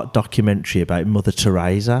 3-part documentary about Mother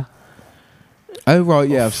Teresa. Oh right,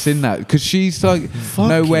 yeah, I've seen that, because she's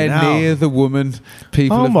nowhere near the woman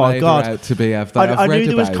people have made her out to be. I knew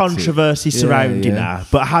there was controversy surrounding her,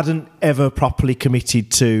 but I hadn't ever properly committed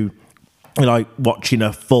to watching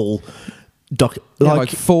a full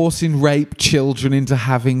forcing rape children into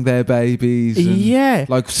having their babies.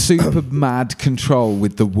 And super mad control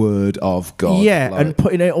with the word of God. Yeah, and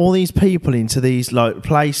putting all these people into these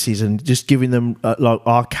places and just giving them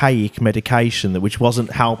archaic medication which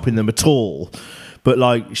wasn't helping them at all. but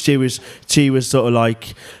like she was sort of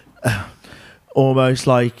like almost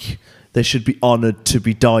like they should be honoured to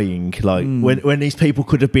be dying. Like when these people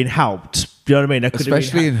could have been helped. Do you know what I mean?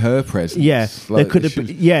 Especially in her presence. Yeah, like, they could have.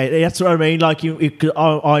 Yeah, that's what I mean. Like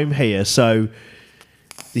I'm here, so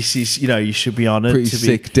this is you should be honoured. Pretty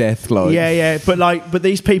sick death, like yeah. But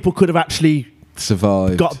these people could have actually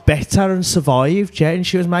survived, got better and survived. Yeah, and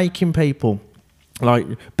she was making people like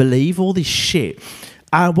believe all this shit,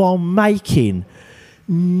 while making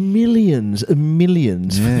millions and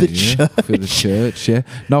millions for the church. For the church, yeah.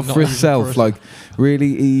 Not for herself, like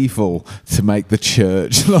really evil to make the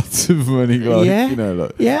church lots of money. Like,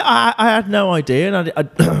 I had no idea, and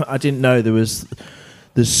I didn't know there's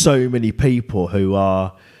so many people who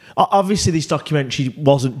are obviously this documentary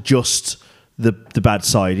wasn't just the bad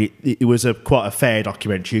side. It was quite a fair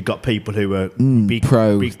documentary. You got people who were big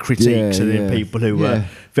critiques, and then people who were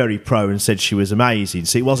very pro and said she was amazing.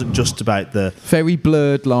 So it wasn't just about the very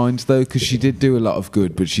blurred lines though, because she did do a lot of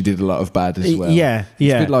good, but she did a lot of bad as well.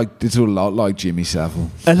 It's a lot like Jimmy Savile.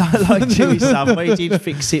 Like Jimmy Savile, he did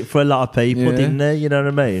fix it for a lot of people, didn't he? You know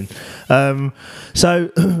what I mean? So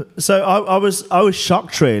I was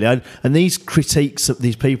shocked really, and these critiques of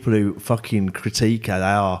these people who fucking critique her, they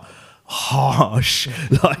are harsh.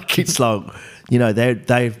 Like it's like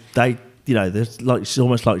they there's like it's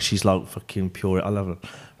almost like she's like fucking pure. I love her.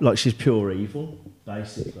 Like she's pure evil,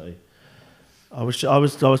 basically. I was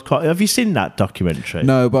quite. Have you seen that documentary?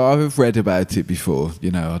 No, but I've read about it before.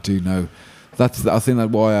 I do know. I think that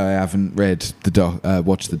why I haven't read the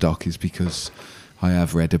watched the doc is because I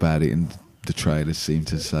have read about it, and the trailers seem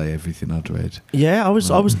to say everything I'd read. Yeah, I was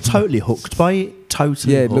totally hooked by it.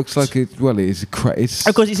 Totally. Yeah, it hooked. looks like it. Well, it is. Of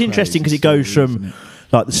course, it's interesting because it goes from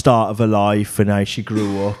like the start of her life and how she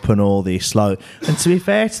grew up and all this. Like, and to be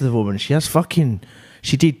fair to the woman, she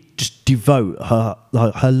did just devote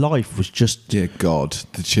her life was just God,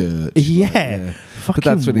 the church. Fucking but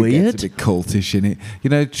that's when weird. It gets a bit cultish in it.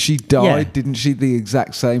 She died, didn't she, the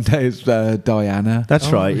exact same day as Diana?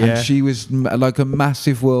 That's right. Yeah, and she was like a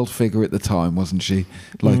massive world figure at the time, wasn't she?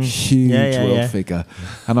 Like huge world figure.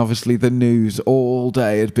 And obviously the news all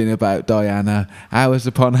day had been about Diana, hours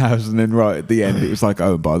upon hours, and then right at the end it was like,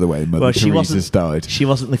 oh, by the way, Mother Teresa's died. She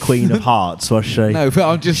wasn't the Queen of Hearts, was she? No, but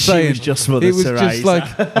I'm just saying, she was just Mother Teresa. Just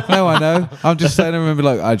like, no, I know. I'm just saying. I remember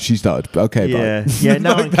like, she's died. Okay, bye. Yeah.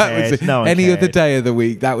 No one cares. Any other day of the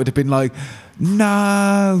week, that would have been like,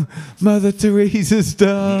 no, Mother Teresa's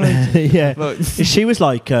died. Yeah, like, she was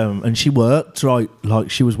like, and she worked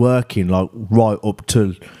like she was working like right up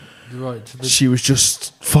to. She was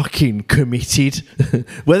just fucking committed.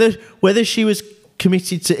 whether she was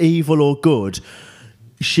committed to evil or good,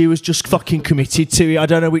 she was just fucking committed to it. I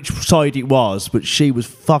don't know which side it was, but she was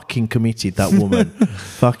fucking committed, that woman.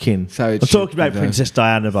 Fucking. I'm talking about Princess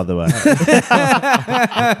Diana, by the way.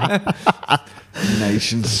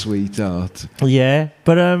 Nation's sweetheart. Yeah,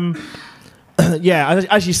 but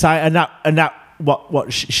as you say, and that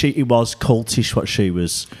what she it was cultish. What she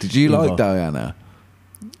was. Did you like Diana?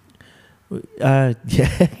 Yeah,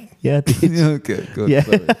 I did. Okay, good. Yeah.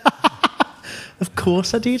 Of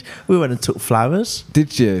course I did. We went and took flowers.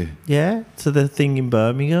 Did you? Yeah, to the thing in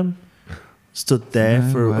Birmingham. Stood there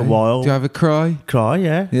for a while. Did you have a cry? Cry,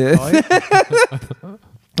 yeah. Yeah.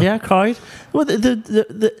 Yeah, I cried. Well,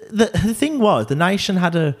 the thing was, the nation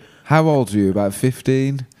had a... How old were you? About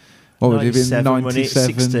 15? What would it have been?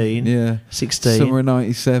 97? 16. Yeah. 16. Summer of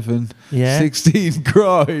 97. Yeah. 16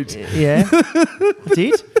 cried. Yeah. I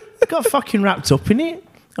did. I got fucking wrapped up in it.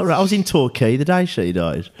 I was in Torquay the day she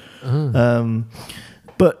died.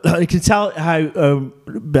 But you can tell how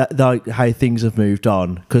things have moved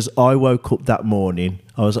on, because I woke up that morning.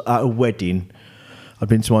 I was at a wedding. I'd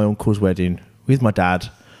been to my uncle's wedding with my dad.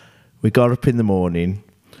 We got up in the morning,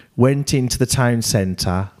 went into the town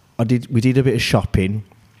centre. We did a bit of shopping.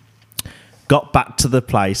 Got back to the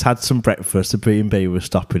place, had some breakfast. The B&B was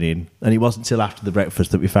stopping in, and it wasn't till after the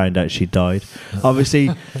breakfast that we found out she died.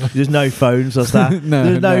 Obviously, there's no phones, was there?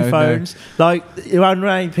 There's no phones. No. Like, there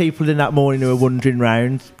weren't people in that morning who were wandering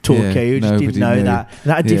around Torquay who just didn't know that.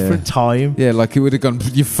 And at a different time. Yeah, like it would have gone.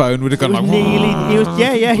 Your phone would have gone. It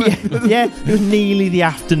was nearly the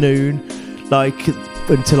afternoon, like,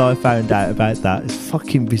 until I found out about that. It's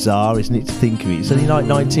fucking bizarre, isn't it, to think of it? It's only like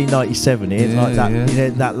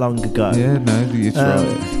 1997, that long ago. Yeah, no, it's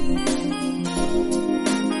right.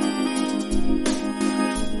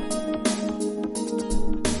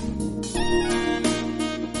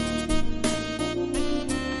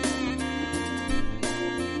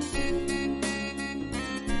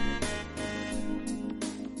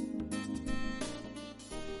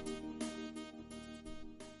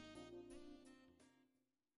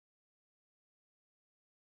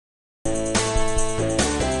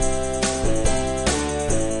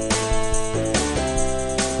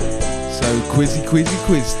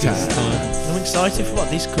 quiz time. I'm excited for what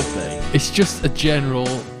this could be. It's just a general.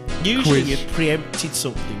 Usually quiz. you've preempted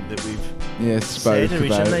something that we've spoke said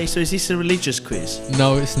originally. about. So is this a religious quiz?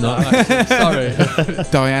 No, it's not. Actually. Sorry.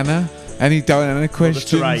 Diana? Any Diana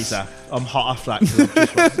questions? Teresa. I'm hot off that. 'Cause I've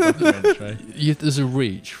just watched the documentary. There's a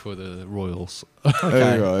reach for the royals.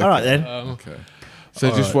 Okay. Right. All right then. Okay. So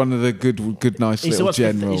just one of the good, nice little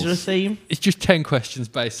generals. Is there a theme? It's just 10 questions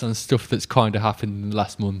based on stuff that's kind of happened in the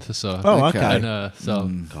last month or so. Oh, okay.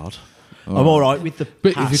 And, God. I'm all right with the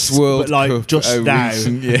But past, if it's World but like Cup, just now,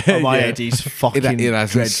 recent, my head is fucking. it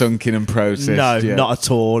hasn't sunk in and processed No, yet. not at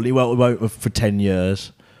all. It won't for 10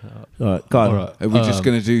 years. All right, go on. All right. Are we just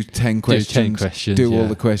going to do 10 questions? Do 10 questions. Do all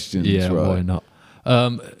the questions, Yeah, right? why not?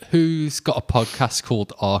 Who's got a podcast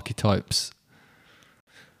called Archetypes?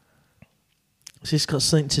 Has this got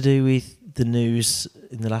something to do with the news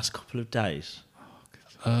in the last couple of days?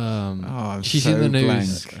 I'm She's so in the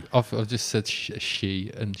news. blank. I've just said she,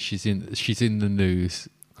 and she's in the news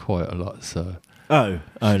quite a lot. So Oh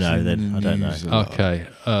no, then I don't know. okay,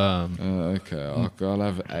 okay, I'll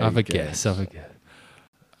have a guess. Have a guess.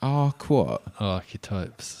 What?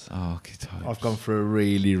 Archetypes. Archetypes. I've gone for a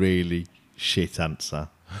really, really shit answer.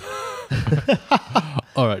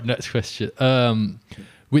 All right, next question.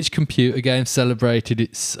 Which computer game celebrated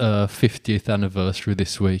its 50th anniversary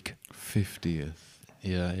this week? 50th.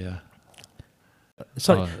 Yeah.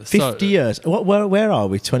 Sorry, 50 years. Where are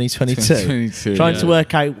we? 2022. 2022. Trying to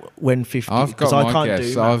work out when 50. I've got I my can't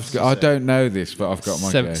guess. do maths, I don't know this, but I've got my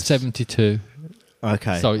guess. 72.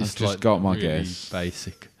 Okay. So it's I've just got my guess.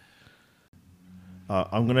 Basic.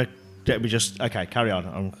 I'm gonna. Let me just. Okay, carry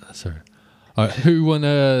on. Sorry. All right, who won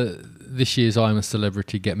this year's I'm a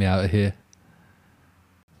Celebrity? Get Me Out of Here.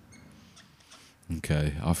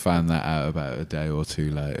 Okay, I found that out about a day or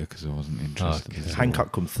two later because I wasn't interested. Okay.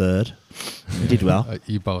 Hancock come third. You did well.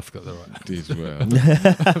 You both got the right. Did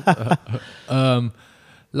well.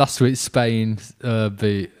 Last week, Spain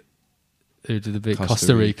beat. Who did they beat?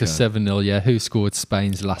 Costa Rica 7-0. Yeah, who scored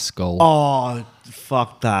Spain's last goal? Oh,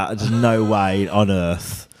 fuck that! There's no way on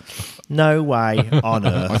earth. No way on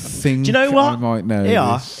earth. I think Do you know what? I might know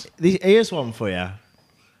this. Here's one for you.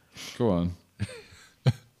 Go on.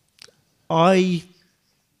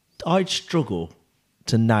 I'd struggle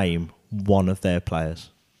to name one of their players.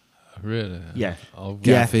 Really? Yeah. Oh,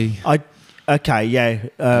 Gaffy.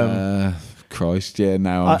 Yeah. Christ, yeah.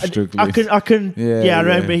 Now I'm struggling. I can. Yeah, I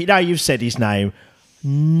remember. Now you've said his name.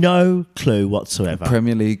 No clue whatsoever.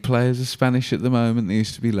 Premier League players are Spanish at the moment. There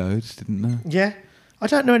used to be loads, didn't there? Yeah. I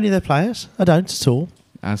don't know any of their players. I don't at all.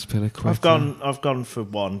 Azpilicueta. I've gone for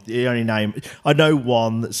one. The only name I know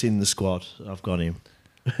one that's in the squad. I've got him.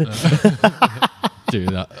 Do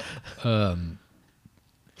that.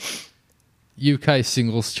 UK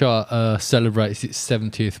singles chart celebrates its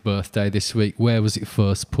 70th birthday this week. Where was it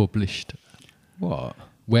first published? What?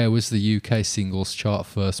 Where was the UK singles chart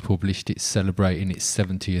first published? It's celebrating its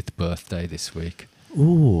 70th birthday this week.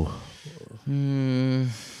 Ooh. I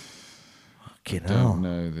don't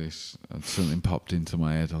know this. Something popped into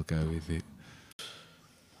my head. I'll go with it.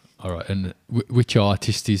 All right, and which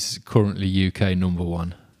artist is currently UK number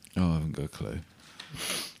one? Oh, I haven't got a clue.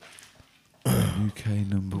 UK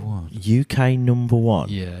number one. UK number one.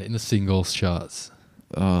 Yeah, in the singles charts.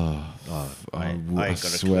 I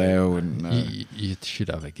swear I wouldn't know. You should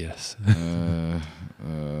have a guess.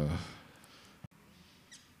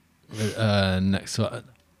 Next one.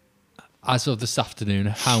 As of this afternoon,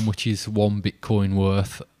 how much is one Bitcoin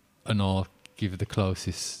worth? And I'll give the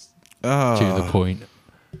closest to the point.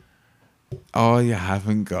 Oh, you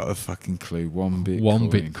haven't got a fucking clue. One Bitcoin.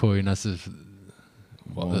 One Bitcoin as of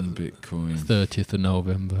Bitcoin. 30th of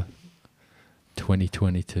November,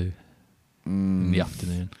 2022. In the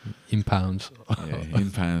afternoon, in pounds. Yeah,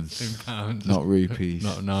 in pounds. In pounds, not rupees.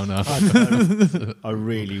 No. I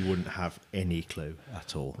really wouldn't have any clue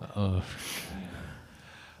at all.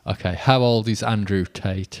 Okay, how old is Andrew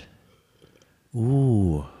Tate?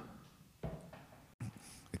 Ooh.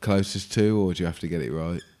 The closest to, or do you have to get it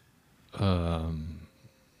right?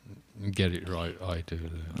 Get it right, I do.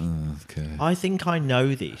 Okay. I think I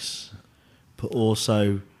know this, but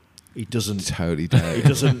also it doesn't. Totally don't. It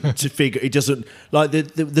doesn't to figure. It doesn't like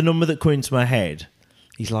the number that came into my head.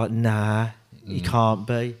 He's like, nah, he can't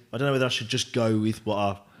be. I don't know whether I should just go with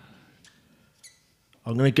what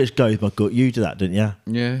I'm going to just go with my gut. You do that, don't you?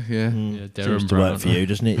 Yeah. Yeah, Seems Darren to Brown. work for you,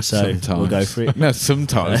 doesn't it? So Sometimes. we'll go for it. No,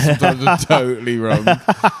 sometimes. Sometimes I'm totally wrong. All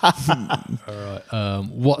right.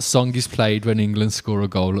 What song is played when England score a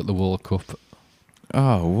goal at the World Cup?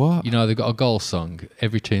 Oh, what? You know, they've got a goal song.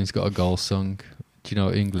 Every team's got a goal song. Do you know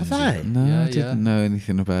what England's? Have they? No, Yeah, I didn't know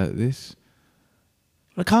anything about this.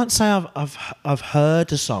 I can't say I've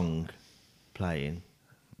heard a song playing.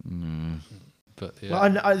 But yeah. Well,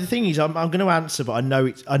 the thing is, I'm going to answer, but I know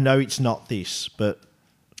it's not this. But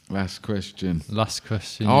Last question.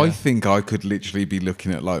 I think I could literally be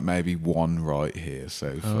looking at like maybe one right here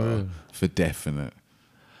so far for definite.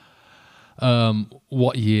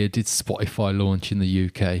 What year did Spotify launch in the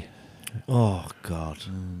UK? Oh God.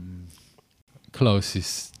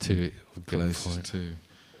 Closest to it. Closest to.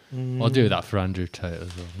 I'll do that for Andrew Tate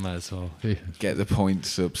as well. May as well. Get the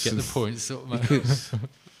points up. Get the points up, mate.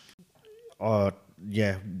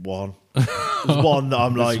 Yeah, one. There's one that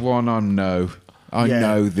I'm like. There's one I know. I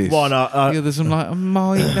know this. One, the others I'm like, I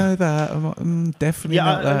might know that. I'm definitely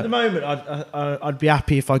not that. At the moment, I'd be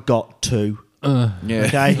happy if I got two. Yeah.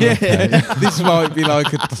 Okay. Okay. This might be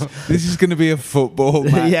like this is going to be a football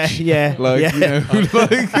match. Yeah. Like, you know, like,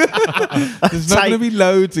 there's not going to be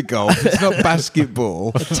loads of golf. It's not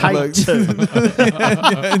basketball. Take two.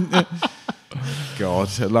 God,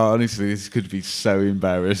 like, honestly, this could be so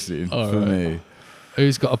embarrassing for me.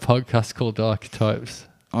 Who's got a podcast called Archetypes?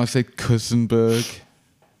 I say Cousenberg.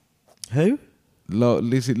 Who?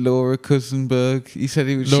 Is it Laura Cousenberg? He said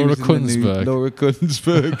it was Laura Kunsberg. Laura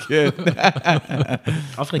Kunsberg, yeah.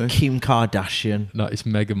 I was like Kim Kardashian. No, it's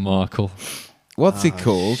Meghan Markle. What's it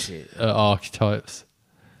called? Archetypes.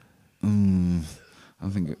 I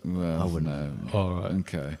think. Well, I wouldn't know. All right.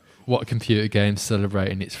 Okay. What computer game's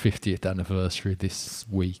celebrating its 50th anniversary this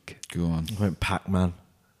week? Go on. I went Pac-Man.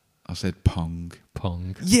 I said Pong.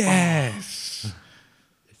 Pong. Yes.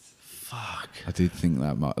 Fuck. I did think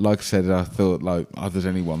that might. Like I said, I thought like there's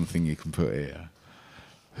only one thing you can put here.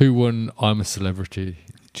 Who won I'm a Celebrity?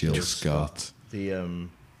 Jill Scott. The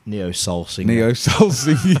neo soul singer. Neo soul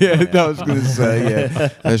singer. Yeah, that was going to say.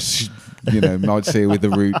 Yeah, might see her with the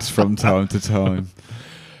Roots from time to time.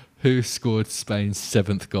 Who scored Spain's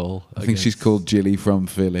 7th goal? I think she's called Jilly from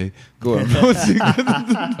Philly. Go on.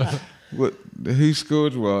 Who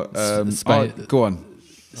scored what? Spain. Go on.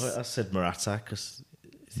 I said Morata because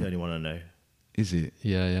it's the only one I know. Is it?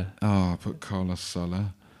 Yeah. Oh, I put Carlos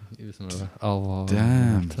Sola. It was Morata.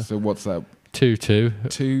 Damn. Morata. So what's that? 2-2.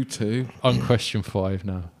 2-2. On question 5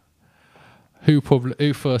 now. Who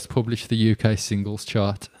first published the UK singles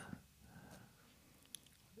chart?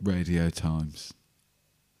 Radio Times.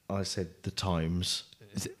 I said the Times.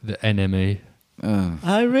 Is it the NME?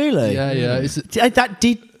 Oh really? Yeah.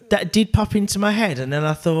 That did pop into my head, and then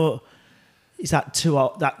I thought, is that too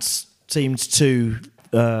old? That seems too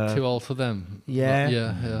old for them. Yeah.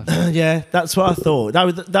 Yeah. Yeah, that's what I thought.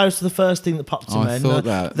 That was the first thing that popped to my head. I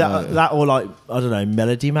thought that or like, I don't know,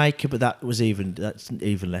 Melody Maker, but that's even less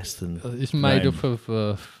than. It's made up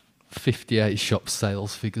of 58 shop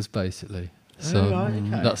sales figures basically. So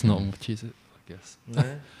okay. That's not much, is it? I guess.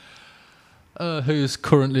 Yeah. Who's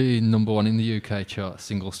currently number 1 in the UK chart,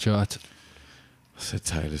 singles chart? I said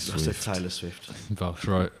Taylor Swift. Both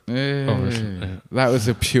right. Yeah. That was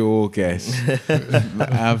a pure guess.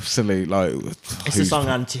 Absolute, like. It's the song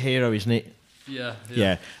Anti-Hero, isn't it?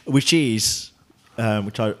 Yeah. Which is,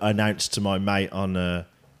 which I announced to my mate on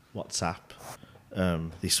WhatsApp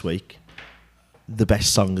this week, the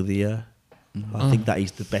best song of the year. I think that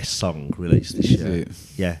is the best song released this year.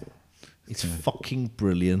 Yeah. It's fucking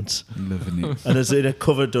brilliant. Loving it. And there's a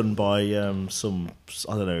cover done by some,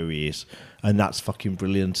 I don't know who he is, and that's fucking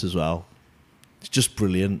brilliant as well. It's just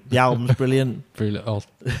brilliant. The album's brilliant. Brilliant.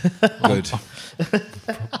 Good.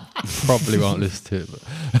 Probably won't listen to it. But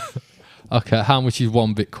okay, how much is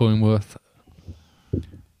 1 Bitcoin worth?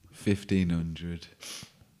 1,500.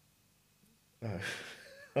 I've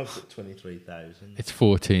got 23,000. It's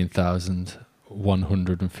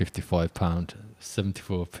 £14,155,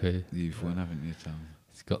 74p. You've won, haven't you, Tom?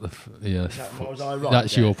 It's got the Was I right?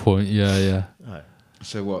 That's your point. Yeah. Oh.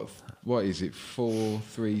 So what is it?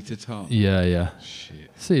 4-3 to Tom? Yeah. Shit.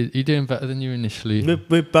 See, you're doing better than you initially.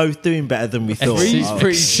 We're both doing better than we thought. Three's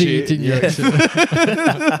pretty shit.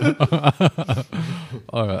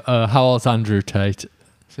 All right. How old's Andrew Tate? I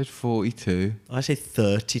said 42. I say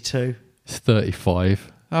 32. It's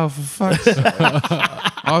 35. Oh, for fuck's sake.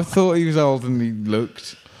 I thought he was older than he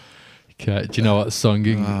looked. Okay. Do you know what song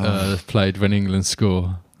played when England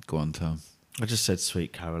score? Go on, Tom. I just said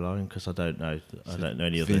Sweet Caroline because I don't know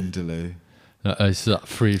any other. Vindaloo. It's that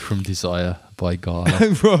Free From Desire by Gala.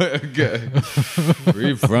 Right, okay.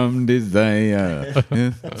 Free from desire.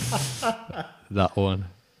 Yeah. That one.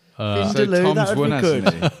 So Tom's won,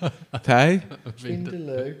 hasn't he? Tay?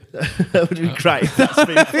 Vindaloo. That would be great if that's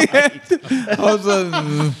been played. I was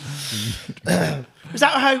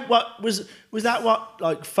Was that what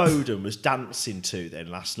like Foden was dancing to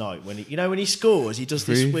then last night when when he scores he does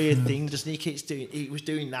this weird thing he was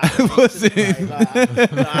doing that. Was it? Like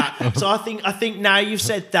that. So I think now you've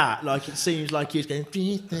said that like it seems like he's going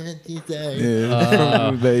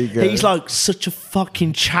there you go. He's like such a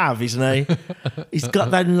fucking chav, isn't he? He's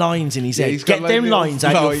got them lines in his head. Get them lines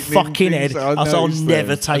out your fucking head I'll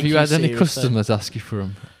never take Have you had any seriously. customers ask you for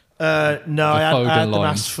them? No, I had them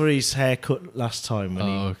lines. asked for his haircut last time.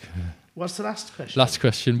 Okay. What's the last question? Last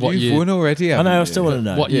question. What You've year? won already. I know. I still want to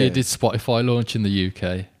know. What year did Spotify launch in the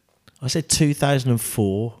UK? I said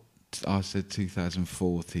 2004. I said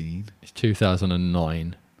 2014. It's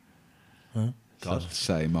 2009. God.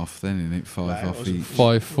 Same off then, isn't it? 5 off each.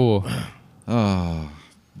 5-4. Oh,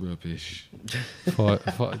 rubbish.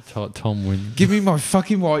 Tom wins. Give me my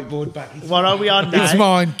fucking whiteboard back. What are we on now? It's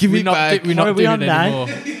mine. Give me back. We're What are not we doing on it now? anymore.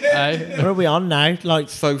 What are we on now? Like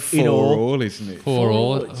So in 4 all, isn't it? 4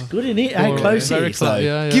 all. It's good, isn't it? How close Very it is, close. though.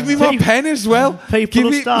 Yeah. Give me my pen as well. People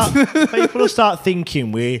Give will start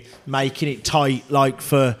thinking we're making it tight, like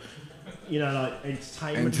for like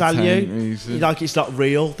entertainment value. reason. Like it's not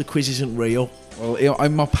real. The quiz isn't real. Well,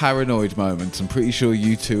 in my paranoid moments, I'm pretty sure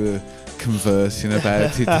you two are conversing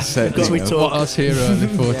about it. What I was here early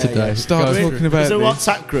for today. Start Go talking through. about There's a this.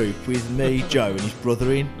 WhatsApp group with me, Joe, and his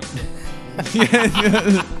brother in. Yeah,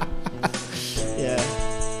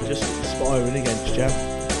 just spiraling against Joe.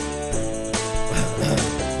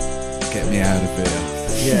 Get me out of here.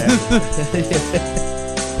 Yeah.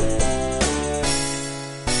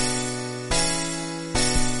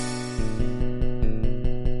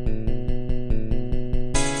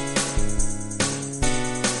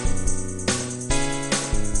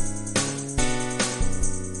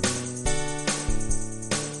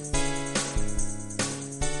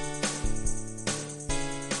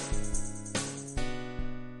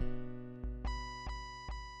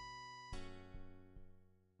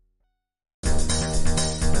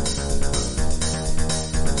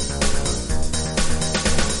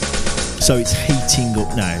 So it's heating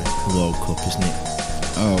up now, the World Cup, isn't it?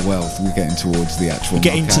 Oh well, we're getting towards the actual. We're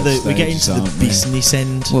getting to the knockout stages, business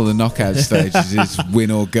end. Well, the knockout stages is win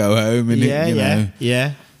or go home, isn't it?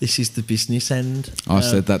 Yeah. This is the business end. I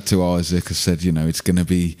said that to Isaac. I said, it's going to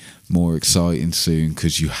be more exciting soon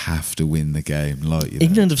because you have to win the game.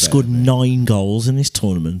 England have scored 9 goals in this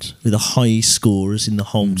tournament, with the highest scorers in the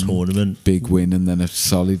whole tournament. Big win and then a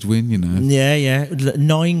solid win, Yeah.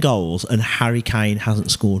 9 goals, and Harry Kane hasn't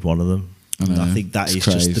scored one of them. I think that is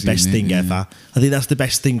crazy, just the best thing ever. I think that's the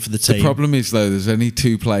best thing for the team. The problem is though, there's only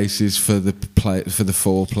 2 places for the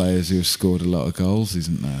 4 players who have scored a lot of goals,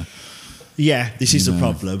 isn't there? Yeah, this is a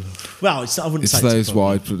problem. Well, it's not, I wouldn't it's say those it's a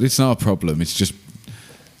problem. wide. It's not a problem. It's just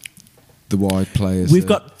the wide players. We've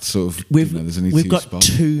got there's only we've 2 got spots.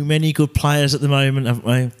 too many good players at the moment, haven't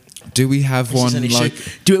we? Do we have one like?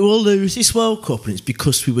 Do we all lose this World Cup, and it's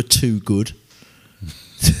because we were too good?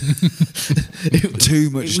 Too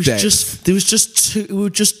much depth. We were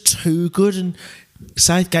just too good, and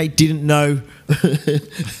Southgate didn't know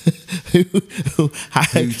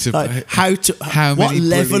what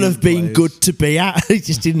level of being good to be at. He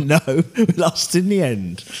just didn't know. We lost in the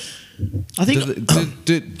end. I think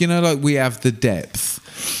we have the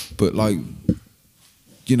depth, but I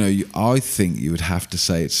think you would have to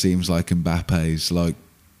say it seems like Mbappe's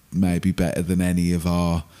maybe better than any of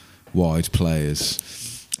our wide players,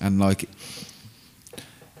 and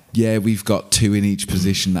we've got 2 in each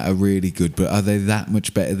position that are really good, but are they that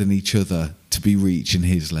much better than each other to be reaching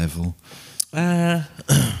his level? I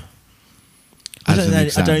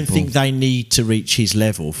don't think they need to reach his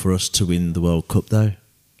level for us to win the World Cup, though.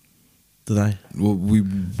 Do they?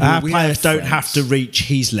 Our players don't have to reach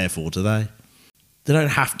his level, do they? They don't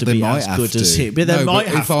have to be as good as him, but they might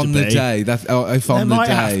have to be. If on the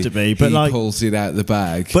day he pulls it out the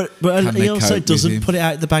bag, but he also doesn't put it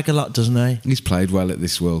out the bag a lot, doesn't he? He's played well at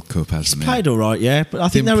this World Cup, hasn't he? He's played all right, yeah, but I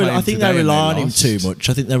think they rely on him too much.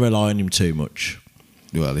 I think they rely on him too much.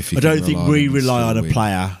 Well, if I don't think we rely on a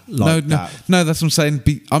player like that. No, that's what I'm saying.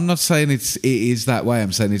 I'm not saying it is that way.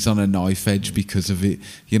 I'm saying it's on a knife edge because of it.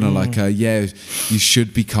 You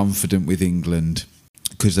should be confident with England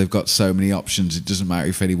because they've got so many options. It doesn't matter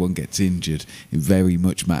if anyone gets injured. It very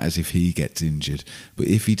much matters if he gets injured. But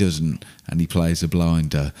if he doesn't and he plays a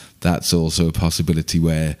blinder, that's also a possibility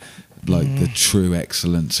where the true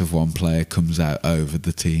excellence of one player comes out over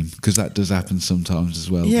the team, because that does happen sometimes as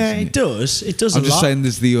well. Yeah, it does. It does. I'm just saying,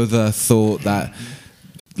 there's the other thought that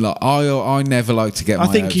I never like to get. I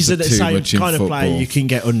think he's the same kind of player you can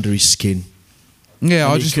get under his skin. Yeah,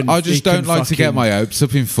 I just don't like to get my hopes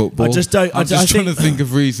up in football. I'm just trying to think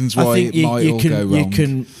of reasons why it might all go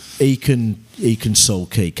wrong. he can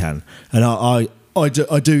sulk, he can, and I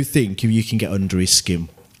do think if you can get under his skin,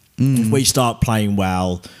 if we start playing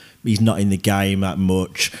well, he's not in the game that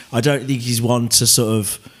much. I don't think he's one to sort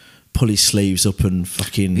of pull his sleeves up and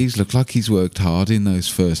fucking. He's looked like he's worked hard in those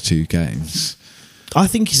first 2 games. I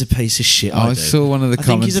think he's a piece of shit. I saw one of the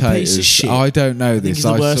commentators. Think he's a piece of shit. I don't know this. He's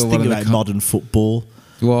the worst thing about modern football.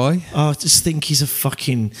 Why? I just think he's a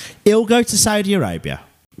fucking. He'll go to Saudi Arabia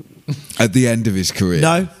at the end of his career.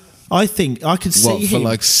 No, I think I could see him for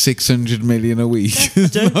like 600 million a week.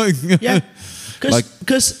 Yeah,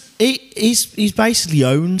 because he's basically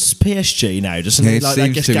owns PSG now, doesn't he? Like,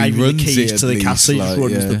 they just gave him the keys to the castle. He just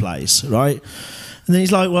runs the place, right? And then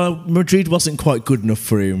he's like, well, Madrid wasn't quite good enough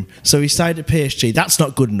for him, so he stayed at PSG. That's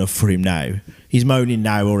not good enough for him now. He's moaning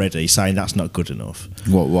now already, saying that's not good enough.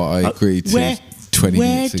 What I agreed to 20 minutes ago.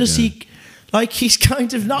 Where does he... Like, he's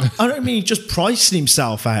kind of not... I don't mean just pricing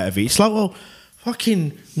himself out of it. It's like, well,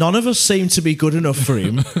 fucking none of us seem to be good enough for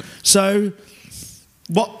him. So...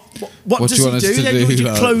 What does he do then? Would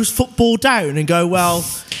you close football down and go, well,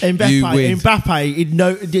 Mbappe,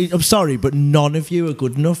 I'm sorry, but none of you are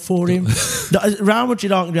good enough for him. Real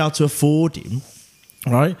Madrid aren't going to be able to afford him,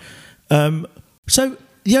 right? So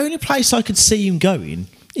the only place I could see him going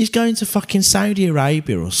is going to fucking Saudi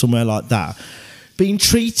Arabia or somewhere like that, being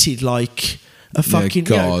treated like a fucking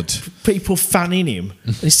god. People fanning him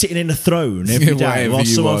and he's sitting in a throne every day while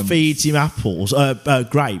someone feeds him apples,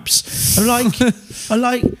 grapes.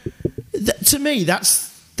 To me, that's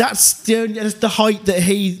the height that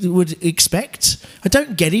he would expect. I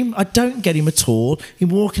don't get him at all. Him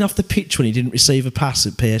walking off the pitch when he didn't receive a pass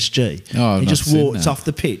at PSG. He just walked off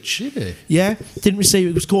the pitch. Did he? Yeah, didn't receive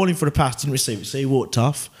it. Was calling for a pass, didn't receive it, so he walked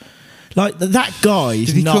off. Like that guy.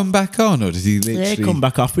 Did he come back on, or did he literally? Yeah, come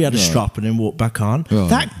back off. We had a strap and then walked back on. Right.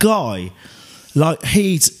 That guy, like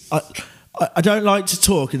he's. I don't like to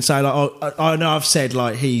talk and say like, oh, I know I've said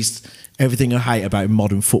like he's everything I hate about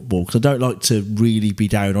modern football, because I don't like to really be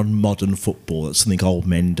down on modern football. That's something old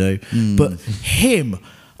men do. But him,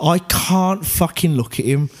 I can't fucking look at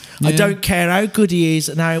him. Yeah. I don't care how good he is,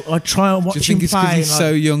 and how I try and watch him play. Do you think it's because he's so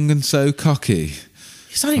young and so cocky?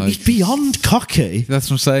 He's beyond cocky. That's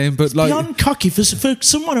what I'm saying. But beyond cocky for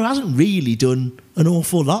someone who hasn't really done an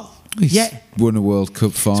awful lot. He's won a World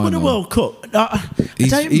Cup final. He's won a World Cup. I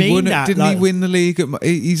don't mean that. Didn't he win the league?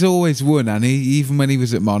 He's always won, and even when he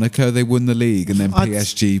was at Monaco, they won the league, and then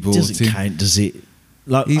PSG bought him. Doesn't count, does it?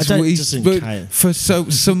 Like, doesn't count. For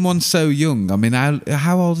someone so young, I mean,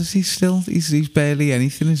 how old is he still? He's barely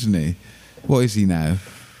anything, isn't he? What is he now?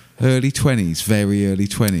 Early 20s, very early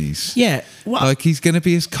 20s. Yeah. Well, like, he's going to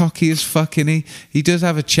be as cocky as fucking... He does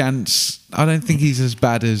have a chance. I don't think he's as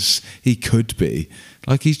bad as he could be.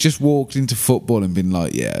 Like, he's just walked into football and been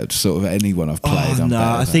like, yeah, sort of anyone I've played. Oh, no,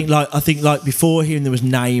 I think like before him there was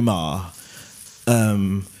Neymar.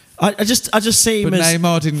 I just see him but as...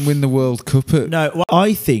 Neymar didn't win the World Cup. No, well,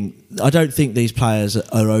 I don't think these players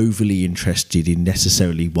are overly interested in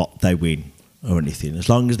necessarily what they win or anything. As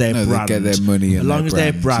long as their brand, they get their money, and as long as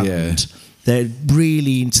their brand, they're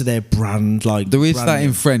really into their brand. Like, there is that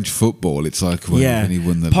in French football. It's like when he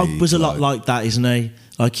won the league. Pogba's a lot like that, isn't he?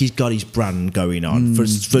 Like, he's got his brand going on for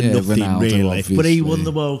nothing, Ronaldo, really. Obviously. But he won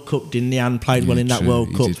the World Cup, didn't he? And played well in that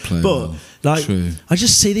World Cup. But I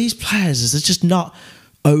just see these players as they're just not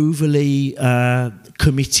overly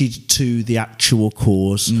committed to the actual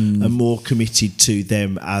cause and more committed to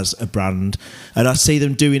them as a brand. And I see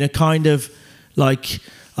them doing a kind of like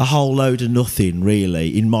a whole load of nothing,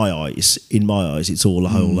 really. In my eyes, it's all a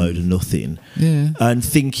whole load of nothing. Yeah. And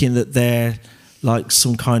thinking that they're like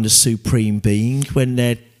some kind of supreme being when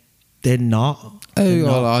they're not.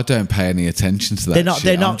 Well, I don't pay any attention to that.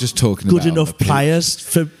 They're not. I'm just talking good about enough players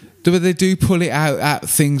for. But they do pull it out at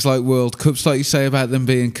things like World Cups, like you say about them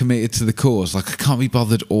being committed to the cause. Like, I can't be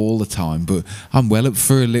bothered all the time, but I'm well up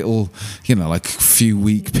for a little, like few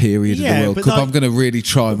week period of the World Cup. Like, I'm going to really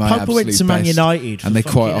try my absolute best. Went to Man United, and they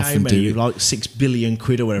quite often do like $6 billion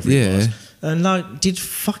or whatever it was. And did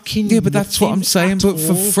fucking but that's what I'm saying. But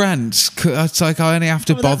for France, it's like I only have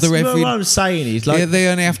to bother every. What I'm saying is, like, they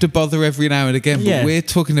only have to bother every now and again. But we're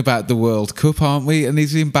talking about the World Cup, aren't we? And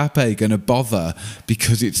is Mbappe going to bother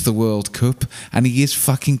because it's the World Cup? And he is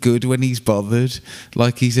fucking good when he's bothered.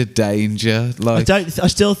 Like, he's a danger. Like, I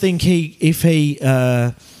still think if he,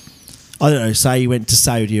 I don't know, say he went to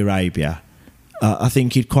Saudi Arabia, I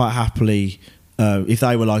think he'd quite happily, if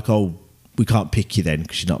they were like, oh, we can't pick you then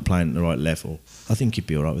because you're not playing at the right level, I think he'd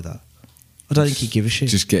be all right with that. I don't think he'd give a shit.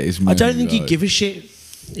 Just get his money. I don't think he'd give a shit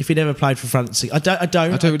if he never played for France. I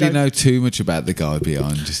don't really know too much about the guy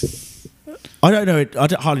behind. I don't know. I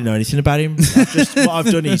don't hardly know anything about him. What I've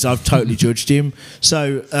done is I've totally judged him.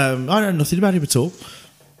 So I know nothing about him at all.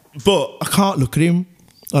 But I can't look at him.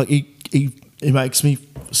 Like he makes me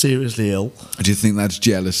seriously ill. Do you think that's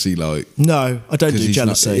jealousy? Like, no, I don't do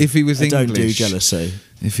jealousy. If he was English, I don't do jealousy.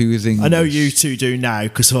 If he was English, I know you two do now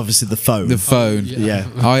because obviously the phone. The phone, yeah.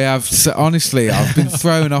 I have. Honestly, I've been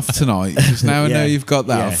thrown off tonight because now I know you've got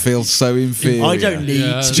that. I feel so inferior. I don't need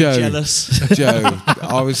to be jealous. Joe,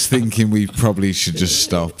 I was thinking we probably should just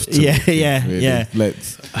stop. Yeah.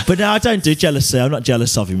 But no, I don't do jealousy. I'm not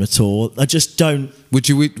jealous of him at all. I just don't. Would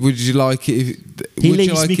you like it? He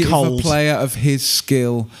leaves me cold. If a player of his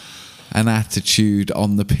skill and attitude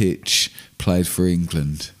on the pitch played for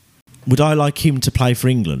England? Would I like him to play for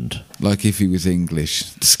England? Like if he was English.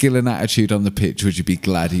 Skill and attitude on the pitch, would you be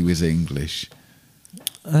glad he was English?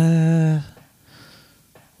 Well,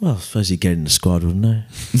 I suppose he'd get in the squad, wouldn't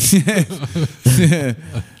he?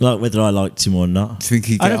 Like whether I liked him or not. Do you think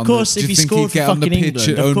he'd get and of course, if he scored for fucking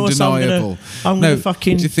England, of course I'm gonna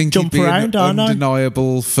fucking jump around, aren't I?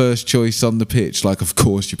 Undeniable first choice on the pitch. Like, of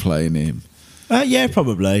course you're playing him. Yeah,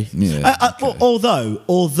 probably. Yeah.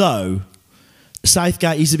 Although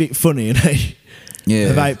Southgate is a bit funny, isn't he? Yeah.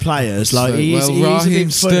 About players, like he's a Raheem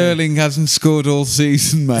bit funny. Sterling hasn't scored all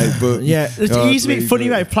season, mate. But yeah, he's a bit funny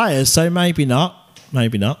about players, so maybe not. I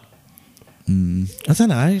don't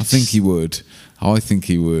know. I think he would.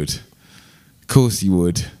 Of course he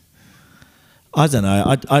would. I don't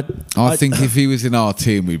know. I think if he was in our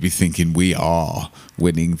team, we'd be thinking we are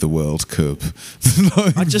winning the World Cup.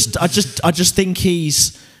 I just think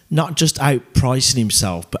he's not just outpricing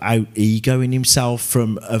himself, but out egoing himself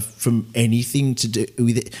from anything to do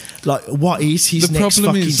with it. Like, what is his the next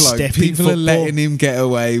problem fucking is, like, step people in are letting him get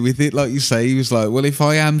away with it. Like you say, he was like, well, if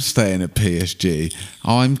I am staying at PSG,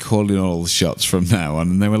 I'm calling all the shots from now on.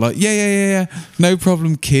 And they were like, yeah, no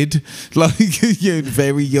problem, kid. Like, you're a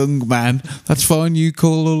very young man. That's fine, you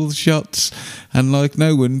call all the shots. And, like,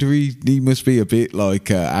 no wonder he must be a bit,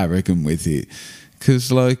 like, arrogant with it.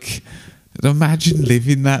 Because, like, imagine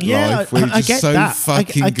living that life where you're just so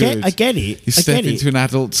fucking good. I get it. You step into an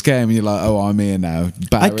adult's game and you're like, oh, I'm here now.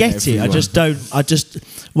 I get it.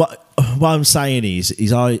 What I'm saying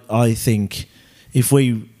is I think if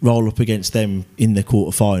we roll up against them in the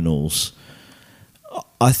quarterfinals,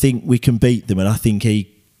 I think we can beat them, and I think he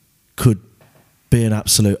could be an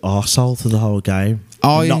absolute arsehole for the whole game.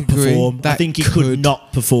 I not agree. Perform. I think he could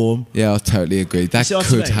not perform. Yeah, I totally agree. That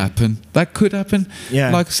could happen. That could happen. Yeah.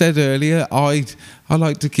 Like I said earlier, I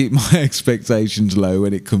like to keep my expectations low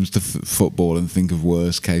when it comes to football and think of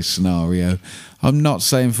worst case scenario. I'm not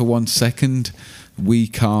saying for 1 second we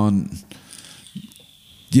can't,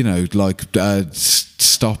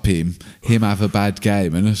 stop him have a bad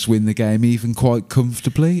game and us win the game even quite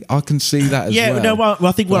comfortably. I can see that as well. Yeah, no,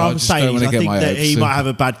 I think what I'm saying is I think that he might have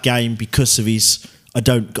a bad game because of his...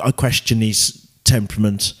 I question his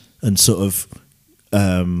temperament and sort of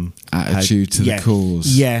attitude to the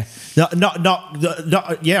cause. Yeah,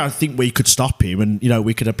 not. Yeah, I think we could stop him, and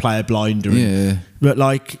we could play a blinder. Yeah, but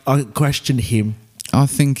like I question him. I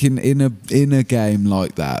think in a game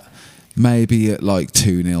like that, maybe at like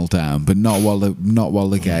 2-0 down, but not while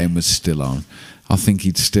the game was still on. I think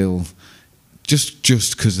he'd still just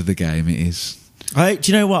because of the game it is. Do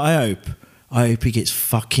you know what I hope? I hope he gets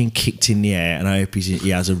fucking kicked in the air, and I hope he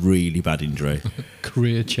has a really bad injury.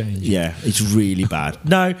 Career change. Yeah, it's really bad.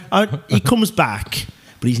 No, he comes back,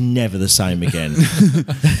 but he's never the same again.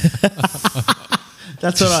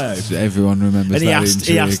 That's what I hope. Everyone remembers that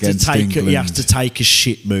injury against England. He has to take a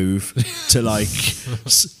shit move to like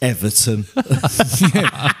Everton.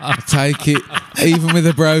 I'll take it. Even with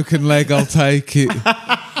a broken leg, I'll take it.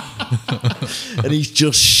 And he's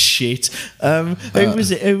just shit. Who was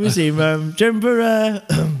him? Do you remember?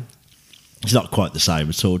 He's not quite the same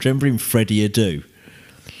at all. Do you remember him, Freddie Adu?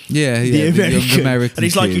 Yeah, the young American and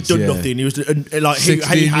he's like, kid, he'd done nothing. He was like,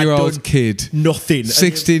 16-year-old kid, nothing.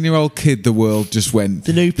 16-year-old kid. The world just went.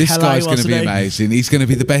 The new this Pele, guy's going to be amazing. He's going to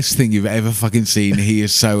be the best thing you've ever fucking seen. He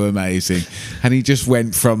is so amazing. And he just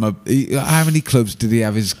went from how many clubs did he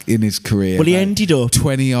have in his career? Well, he ended up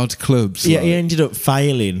 20 odd clubs. Yeah, he ended up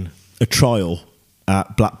failing a trial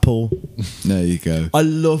at Blackpool. There you go. I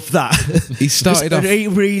love that. He started off. He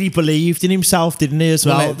really believed in himself, didn't he? As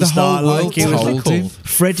well, the whole world told him.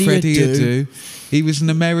 Freddie Adu. He was an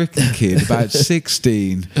American kid, about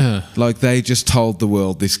 16. Like they just told the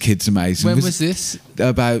world this kid's amazing. When was this?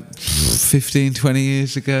 About 15, 20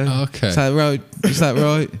 years ago. Oh, okay. Is that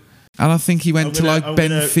right? And I think he went to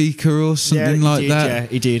Benfica or something like that. Yeah,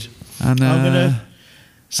 he did. And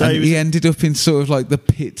So and he ended up in sort of like the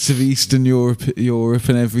pits of Eastern Europe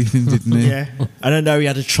and everything, didn't he? Yeah. And I know he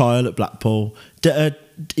had a trial at Blackpool.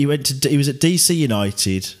 He was at DC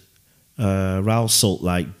United, Real Salt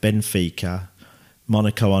Lake, Benfica,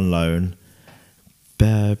 Monaco on loan,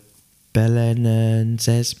 Belenenses.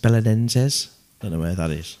 Don't know where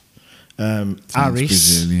that is.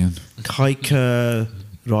 Aris, Kaika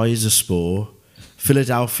Rizespor,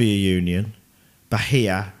 Philadelphia Union,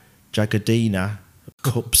 Bahia, Jagodina,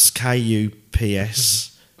 Cups,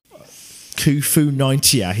 KUPS, Kufu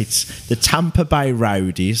 98, the Tampa Bay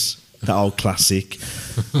Rowdies, that old classic,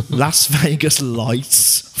 Las Vegas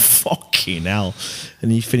Lights, fucking hell.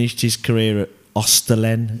 And he finished his career at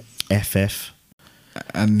Osterlen FF.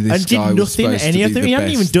 And this did guy nothing at any of them. He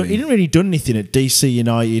didn't really done anything at DC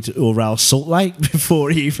United or Real Salt Lake before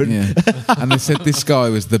he even. Yeah. And they said this guy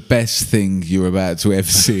was the best thing you're about to ever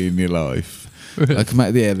see in your life. Like,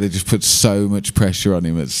 they just put so much pressure on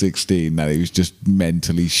him at 16 that he was just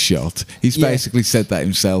mentally shot. He's basically said that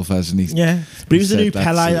himself, hasn't he? Yeah, but he was the new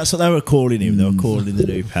Pele. That's what they were calling him. They were calling him the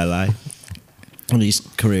new Pele. And his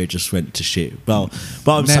career just went to shit. Well,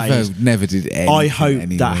 what I'm saying is, never did anything. I hope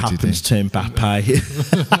that happens to Mbappe.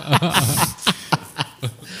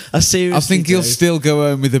 I think he'll still go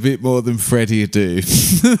home with a bit more than Freddie do.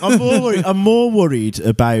 I'm more worried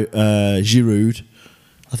about Giroud.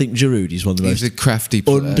 I think Giroud is one of the most crafty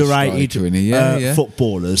underrated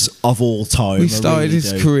footballers of all time. He started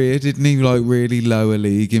his career, didn't he? Like really lower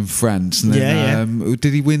league in France, and then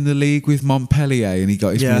did he win the league with Montpellier? And he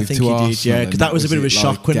got his move to Arsenal. Did, yeah, because that was a bit of a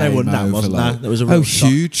shock when they won that, wasn't that? That was a real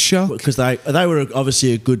huge shock because they were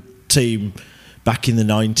obviously a good team back in the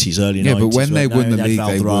 90s, early 90s. Yeah, but when they won the league,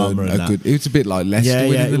 they weren't a good. It was a bit like Leicester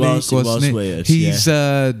winning the league, wasn't it? Weird, he's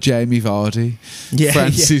Jamie Vardy,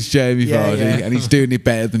 Francis Jamie Vardy, and he's doing it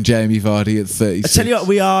better than Jamie Vardy at 36. I tell you what,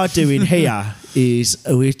 we are doing here is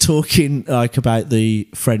we're talking like about the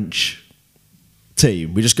French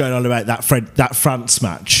team. We're just going on about that France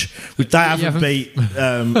match. They haven't beat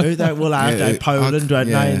who they will have Poland, won't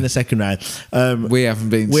they, in the second round. We haven't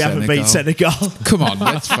beat Senegal. Come on,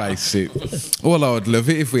 let's face it. Well, I would love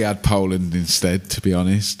it if we had Poland instead, to be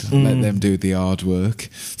honest. Let them do the hard work.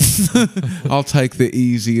 I'll take the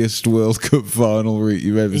easiest World Cup final route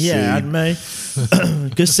you've ever seen. Yeah, and me.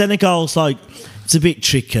 Because Senegal's like, it's a bit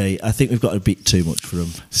tricky. I think we've got a bit too much for them.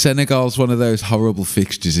 Senegal's one of those horrible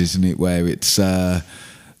fixtures, isn't it? Where it's, they're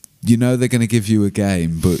going to give you a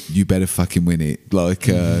game, but you better fucking win it. It'll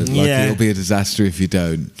be a disaster if you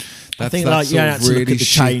don't. I think you have to look at the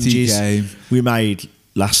changes we made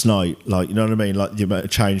last night. Like, you know what I mean? Like the amount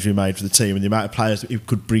of change we made for the team and the amount of players that we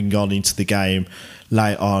could bring on into the game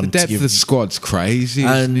late on. The depth of the squad's crazy.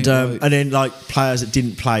 And then like players that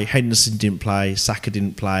didn't play. Henderson didn't play. Saka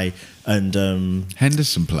didn't play. And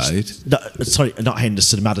Henderson played. Not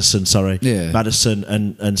Henderson. Madison. Sorry. Yeah. Madison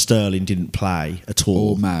and Sterling didn't play at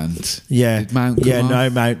all. Or Mount. Yeah. Did Mount come on? No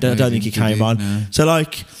Mount. I don't think he came on. No. So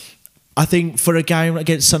like, I think for a game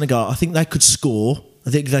against Senegal, I think they could score. I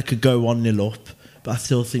think they could go 1-0 up. But I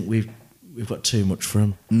still think we've got too much for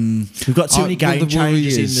them. We've got too many game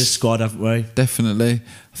changes in the squad, haven't we? Definitely.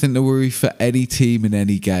 I think the worry for any team in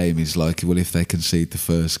any game is like, well, if they concede the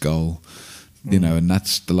first goal. And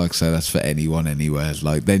that's like I say, that's for anyone anywhere.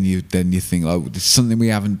 Like then you think like it's something we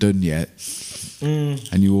haven't done yet,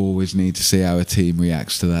 and you always need to see how a team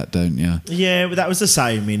reacts to that, don't you? Yeah, but that was the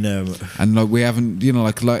same in. And like we haven't,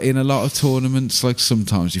 like in a lot of tournaments, like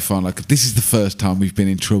sometimes you find like this is the first time we've been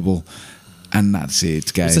in trouble. And that's it.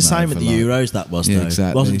 It's game over. It's the same at the Euros. That was though.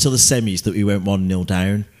 Exactly. It wasn't until the semis that we went 1-0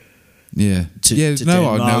 down. Yeah. To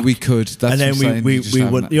I know we could. That's and then we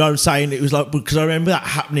wouldn't. You know what I'm saying? It was like because I remember that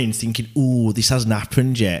happening, thinking, "Oh, this hasn't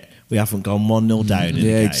happened yet. We haven't gone 1-0 down." In the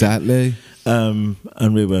game. Exactly. And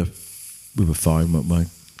we were fine, weren't we?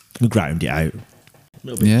 We ground it out. A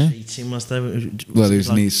little bit of cheating, was there? It was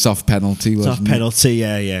a soft penalty, wasn't it? Soft penalty,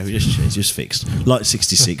 yeah. It's just fixed. Like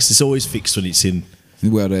 66. It's always fixed when it's in.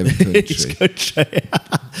 Whatever country.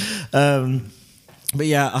 But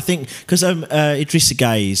yeah, I think because Idrissa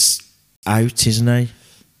Gueye out, isn't he?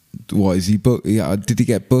 What is he booked? Yeah, did he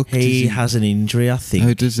get booked? He has an injury, I think.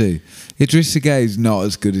 Oh, does he? Idrissa Gueye is not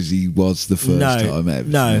as good as he was the first time ever.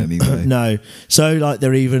 No, anyway. No. So like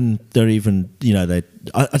they're even.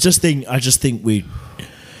 I just think we.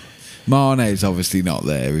 Mane's obviously not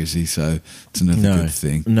there, is he? So it's another good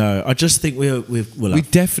thing. No, I just think we'll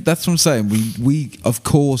that's what I'm saying. We of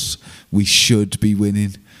course we should be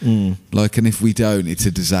winning. And if we don't, it's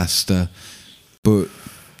a disaster. But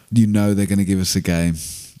they're going to give us a game.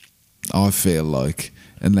 I feel like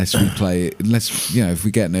unless we play it, if we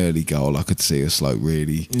get an early goal, I could see us like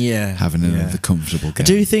really having another comfortable game. I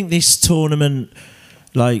do think this tournament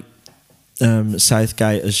like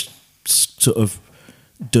Southgate has sort of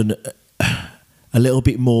done a little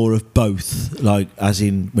bit more of both, like as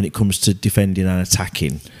in when it comes to defending and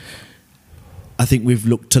attacking. I think we've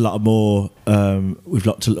looked a lot more. We've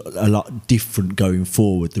looked a lot different going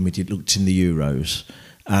forward than we looked in the Euros,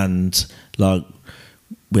 and like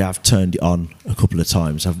we have turned it on a couple of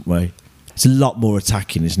times, haven't we? It's a lot more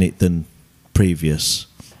attacking, isn't it, than previous?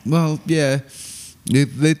 Well, yeah.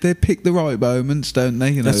 They pick the right moments, don't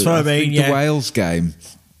they? You know, that's what I mean. The Wales game,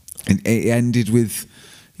 it ended with,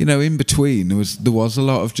 you know, in between there was a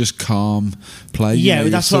lot of just calm play. Yeah,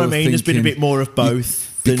 that's what I mean. There's been a bit more of both.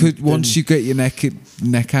 Because once you get your neck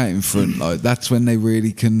out in front, like that's when they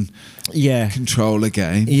really can control a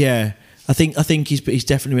game. Yeah, I think he's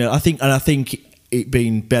definitely. I think it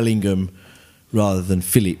being Bellingham rather than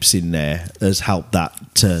Phillips in there has helped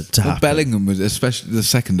that to happen. Bellingham was, especially the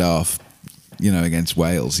second half, you know, against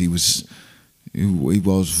Wales, he was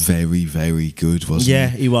very, very good, wasn't he? Yeah,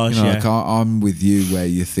 he was. You know, yeah, like I'm with you where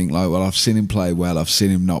you think like, well, I've seen him play well, I've seen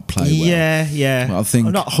him not play well. Yeah. Well,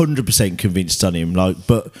 I'm not 100% convinced on him, like,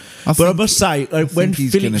 but I must say, when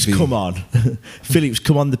Phillips come on, Phillips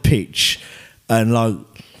come on the pitch, and like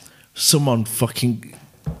someone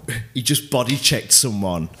he just body checked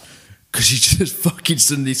someone. Because he just fucking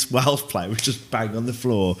done this Wales player was just bang on the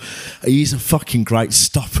floor. He's a fucking great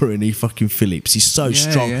stopper, and he fucking Phillips. He's so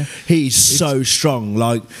strong. Yeah. He's so strong.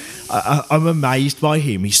 Like I'm amazed by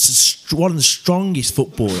him. He's one of the strongest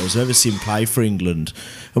footballers I've ever seen play for England.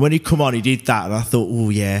 And when he come on, he did that, and I thought, oh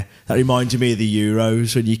yeah, that reminded me of the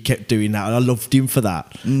Euros when you kept doing that. And I loved him for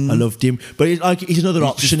that. I loved him. But he's another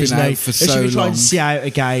option, isn't he? Especially if you're trying to see out a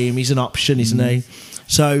game, he's an option, isn't he?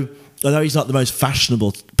 So. Although he's not the most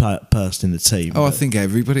fashionable person in the team. I think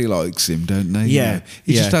everybody likes him, don't they? Yeah. You know?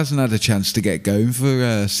 He just hasn't had a chance to get going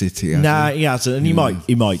for City. He hasn't. And he might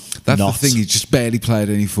That's not. the thing, he's just barely played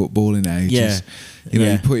any football in ages. Yeah. You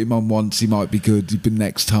know, you put him on once, he might be good, but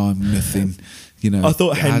next time, nothing. You know, I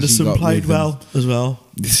thought Henderson played well as well.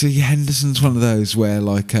 See, Henderson's one of those where,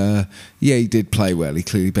 like, he did play well. He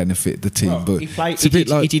clearly benefited the team, but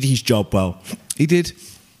he did his job well. He did.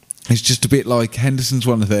 It's just a bit like Henderson's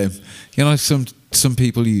one of them. You know, some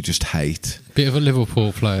people you just hate. Bit of a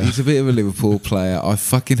Liverpool player. He's a bit of a Liverpool player. I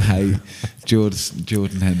fucking hate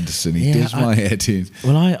Jordan Henderson. He does my head in.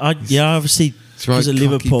 Well, obviously because of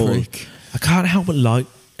Liverpool, prick. I can't help but like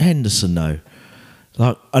Henderson though.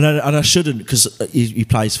 Like, and I shouldn't because he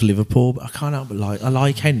plays for Liverpool, but I can't help but I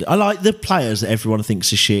like Henderson. I like the players that everyone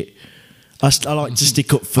thinks are shit. I like to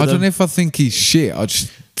stick up for them. I don't know if I think he's shit. I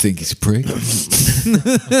just think he's a prick.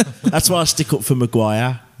 That's why I stick up for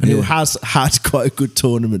Maguire. And he has had quite a good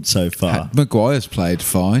tournament so far. Maguire's played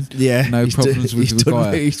fine. Yeah. No problems with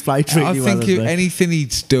Maguire. He's played really well. I think anything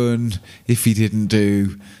he's done, if he didn't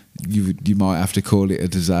do, you might have to call it a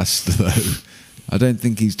disaster though. I don't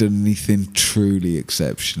think he's done anything truly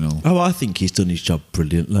exceptional. Oh, I think he's done his job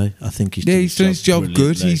brilliantly. I think he's done his job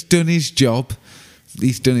good. He's done his job.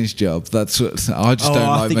 He's done his job. That's what I just don't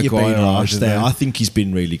like Maguire. I think he's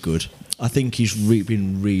been really good. I think he's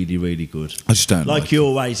been really, really good. I just don't like he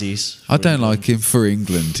always is. I don't like him for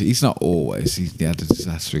England. He's not always. He had a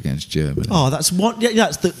disaster against Germany. Oh, that's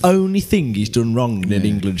the only thing he's done wrong in an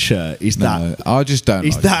England shirt. I just don't.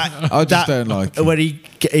 I just don't like him. When he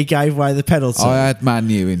gave away the penalty. I add Man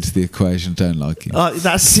U into the equation. Don't like him.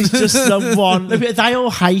 That's just the one. They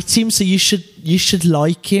all hate him, so you should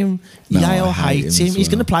like him. No, they all hate him. He's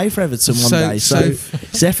going to play for Everton one day. So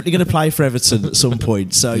he's definitely going to play for Everton at some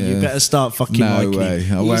point. So you better start fucking liking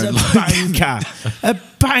him. He's a banker. A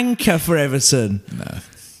banker for Everton.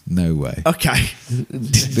 No way. Okay.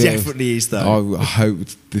 Definitely is though. I hope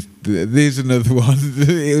there's another one.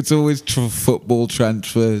 It's always football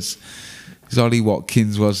transfers. Because Ollie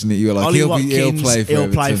Watkins, wasn't it? You were like, he'll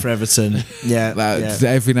play for Everton. Yeah,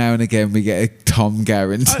 every now and again we get a Tom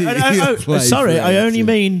guarantee. I only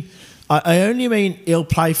mean he'll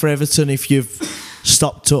play for Everton if you've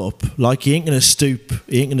stopped up. Like he ain't gonna stoop.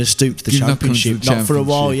 He ain't gonna stoop to the Championship. Not for a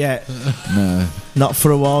while yet. No, not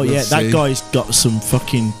for a while yet. That guy's got some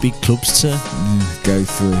fucking big clubs to go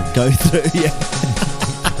through. Yeah.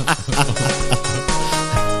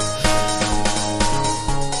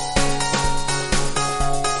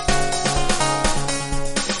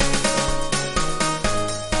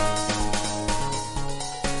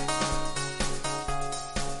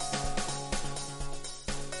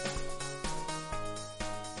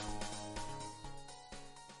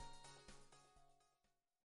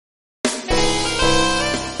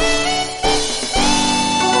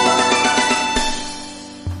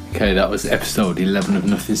 Okay, that was episode 11 of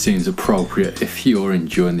Nothing Seems Appropriate. If you're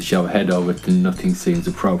enjoying the show, head over to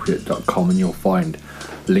nothingseemsappropriate.com and you'll find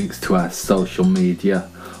links to our social media.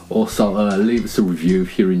 Also, leave us a review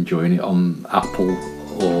if you're enjoying it on Apple,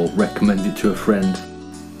 or recommend it to a friend.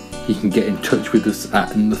 You can get in touch with us at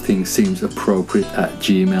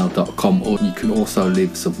nothingseemsappropriate@gmail.com, or you can also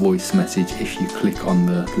leave us a voice message if you click on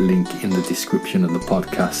the link in the description of the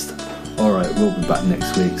podcast. Alright, we'll be back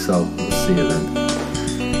next week, so we'll see you then.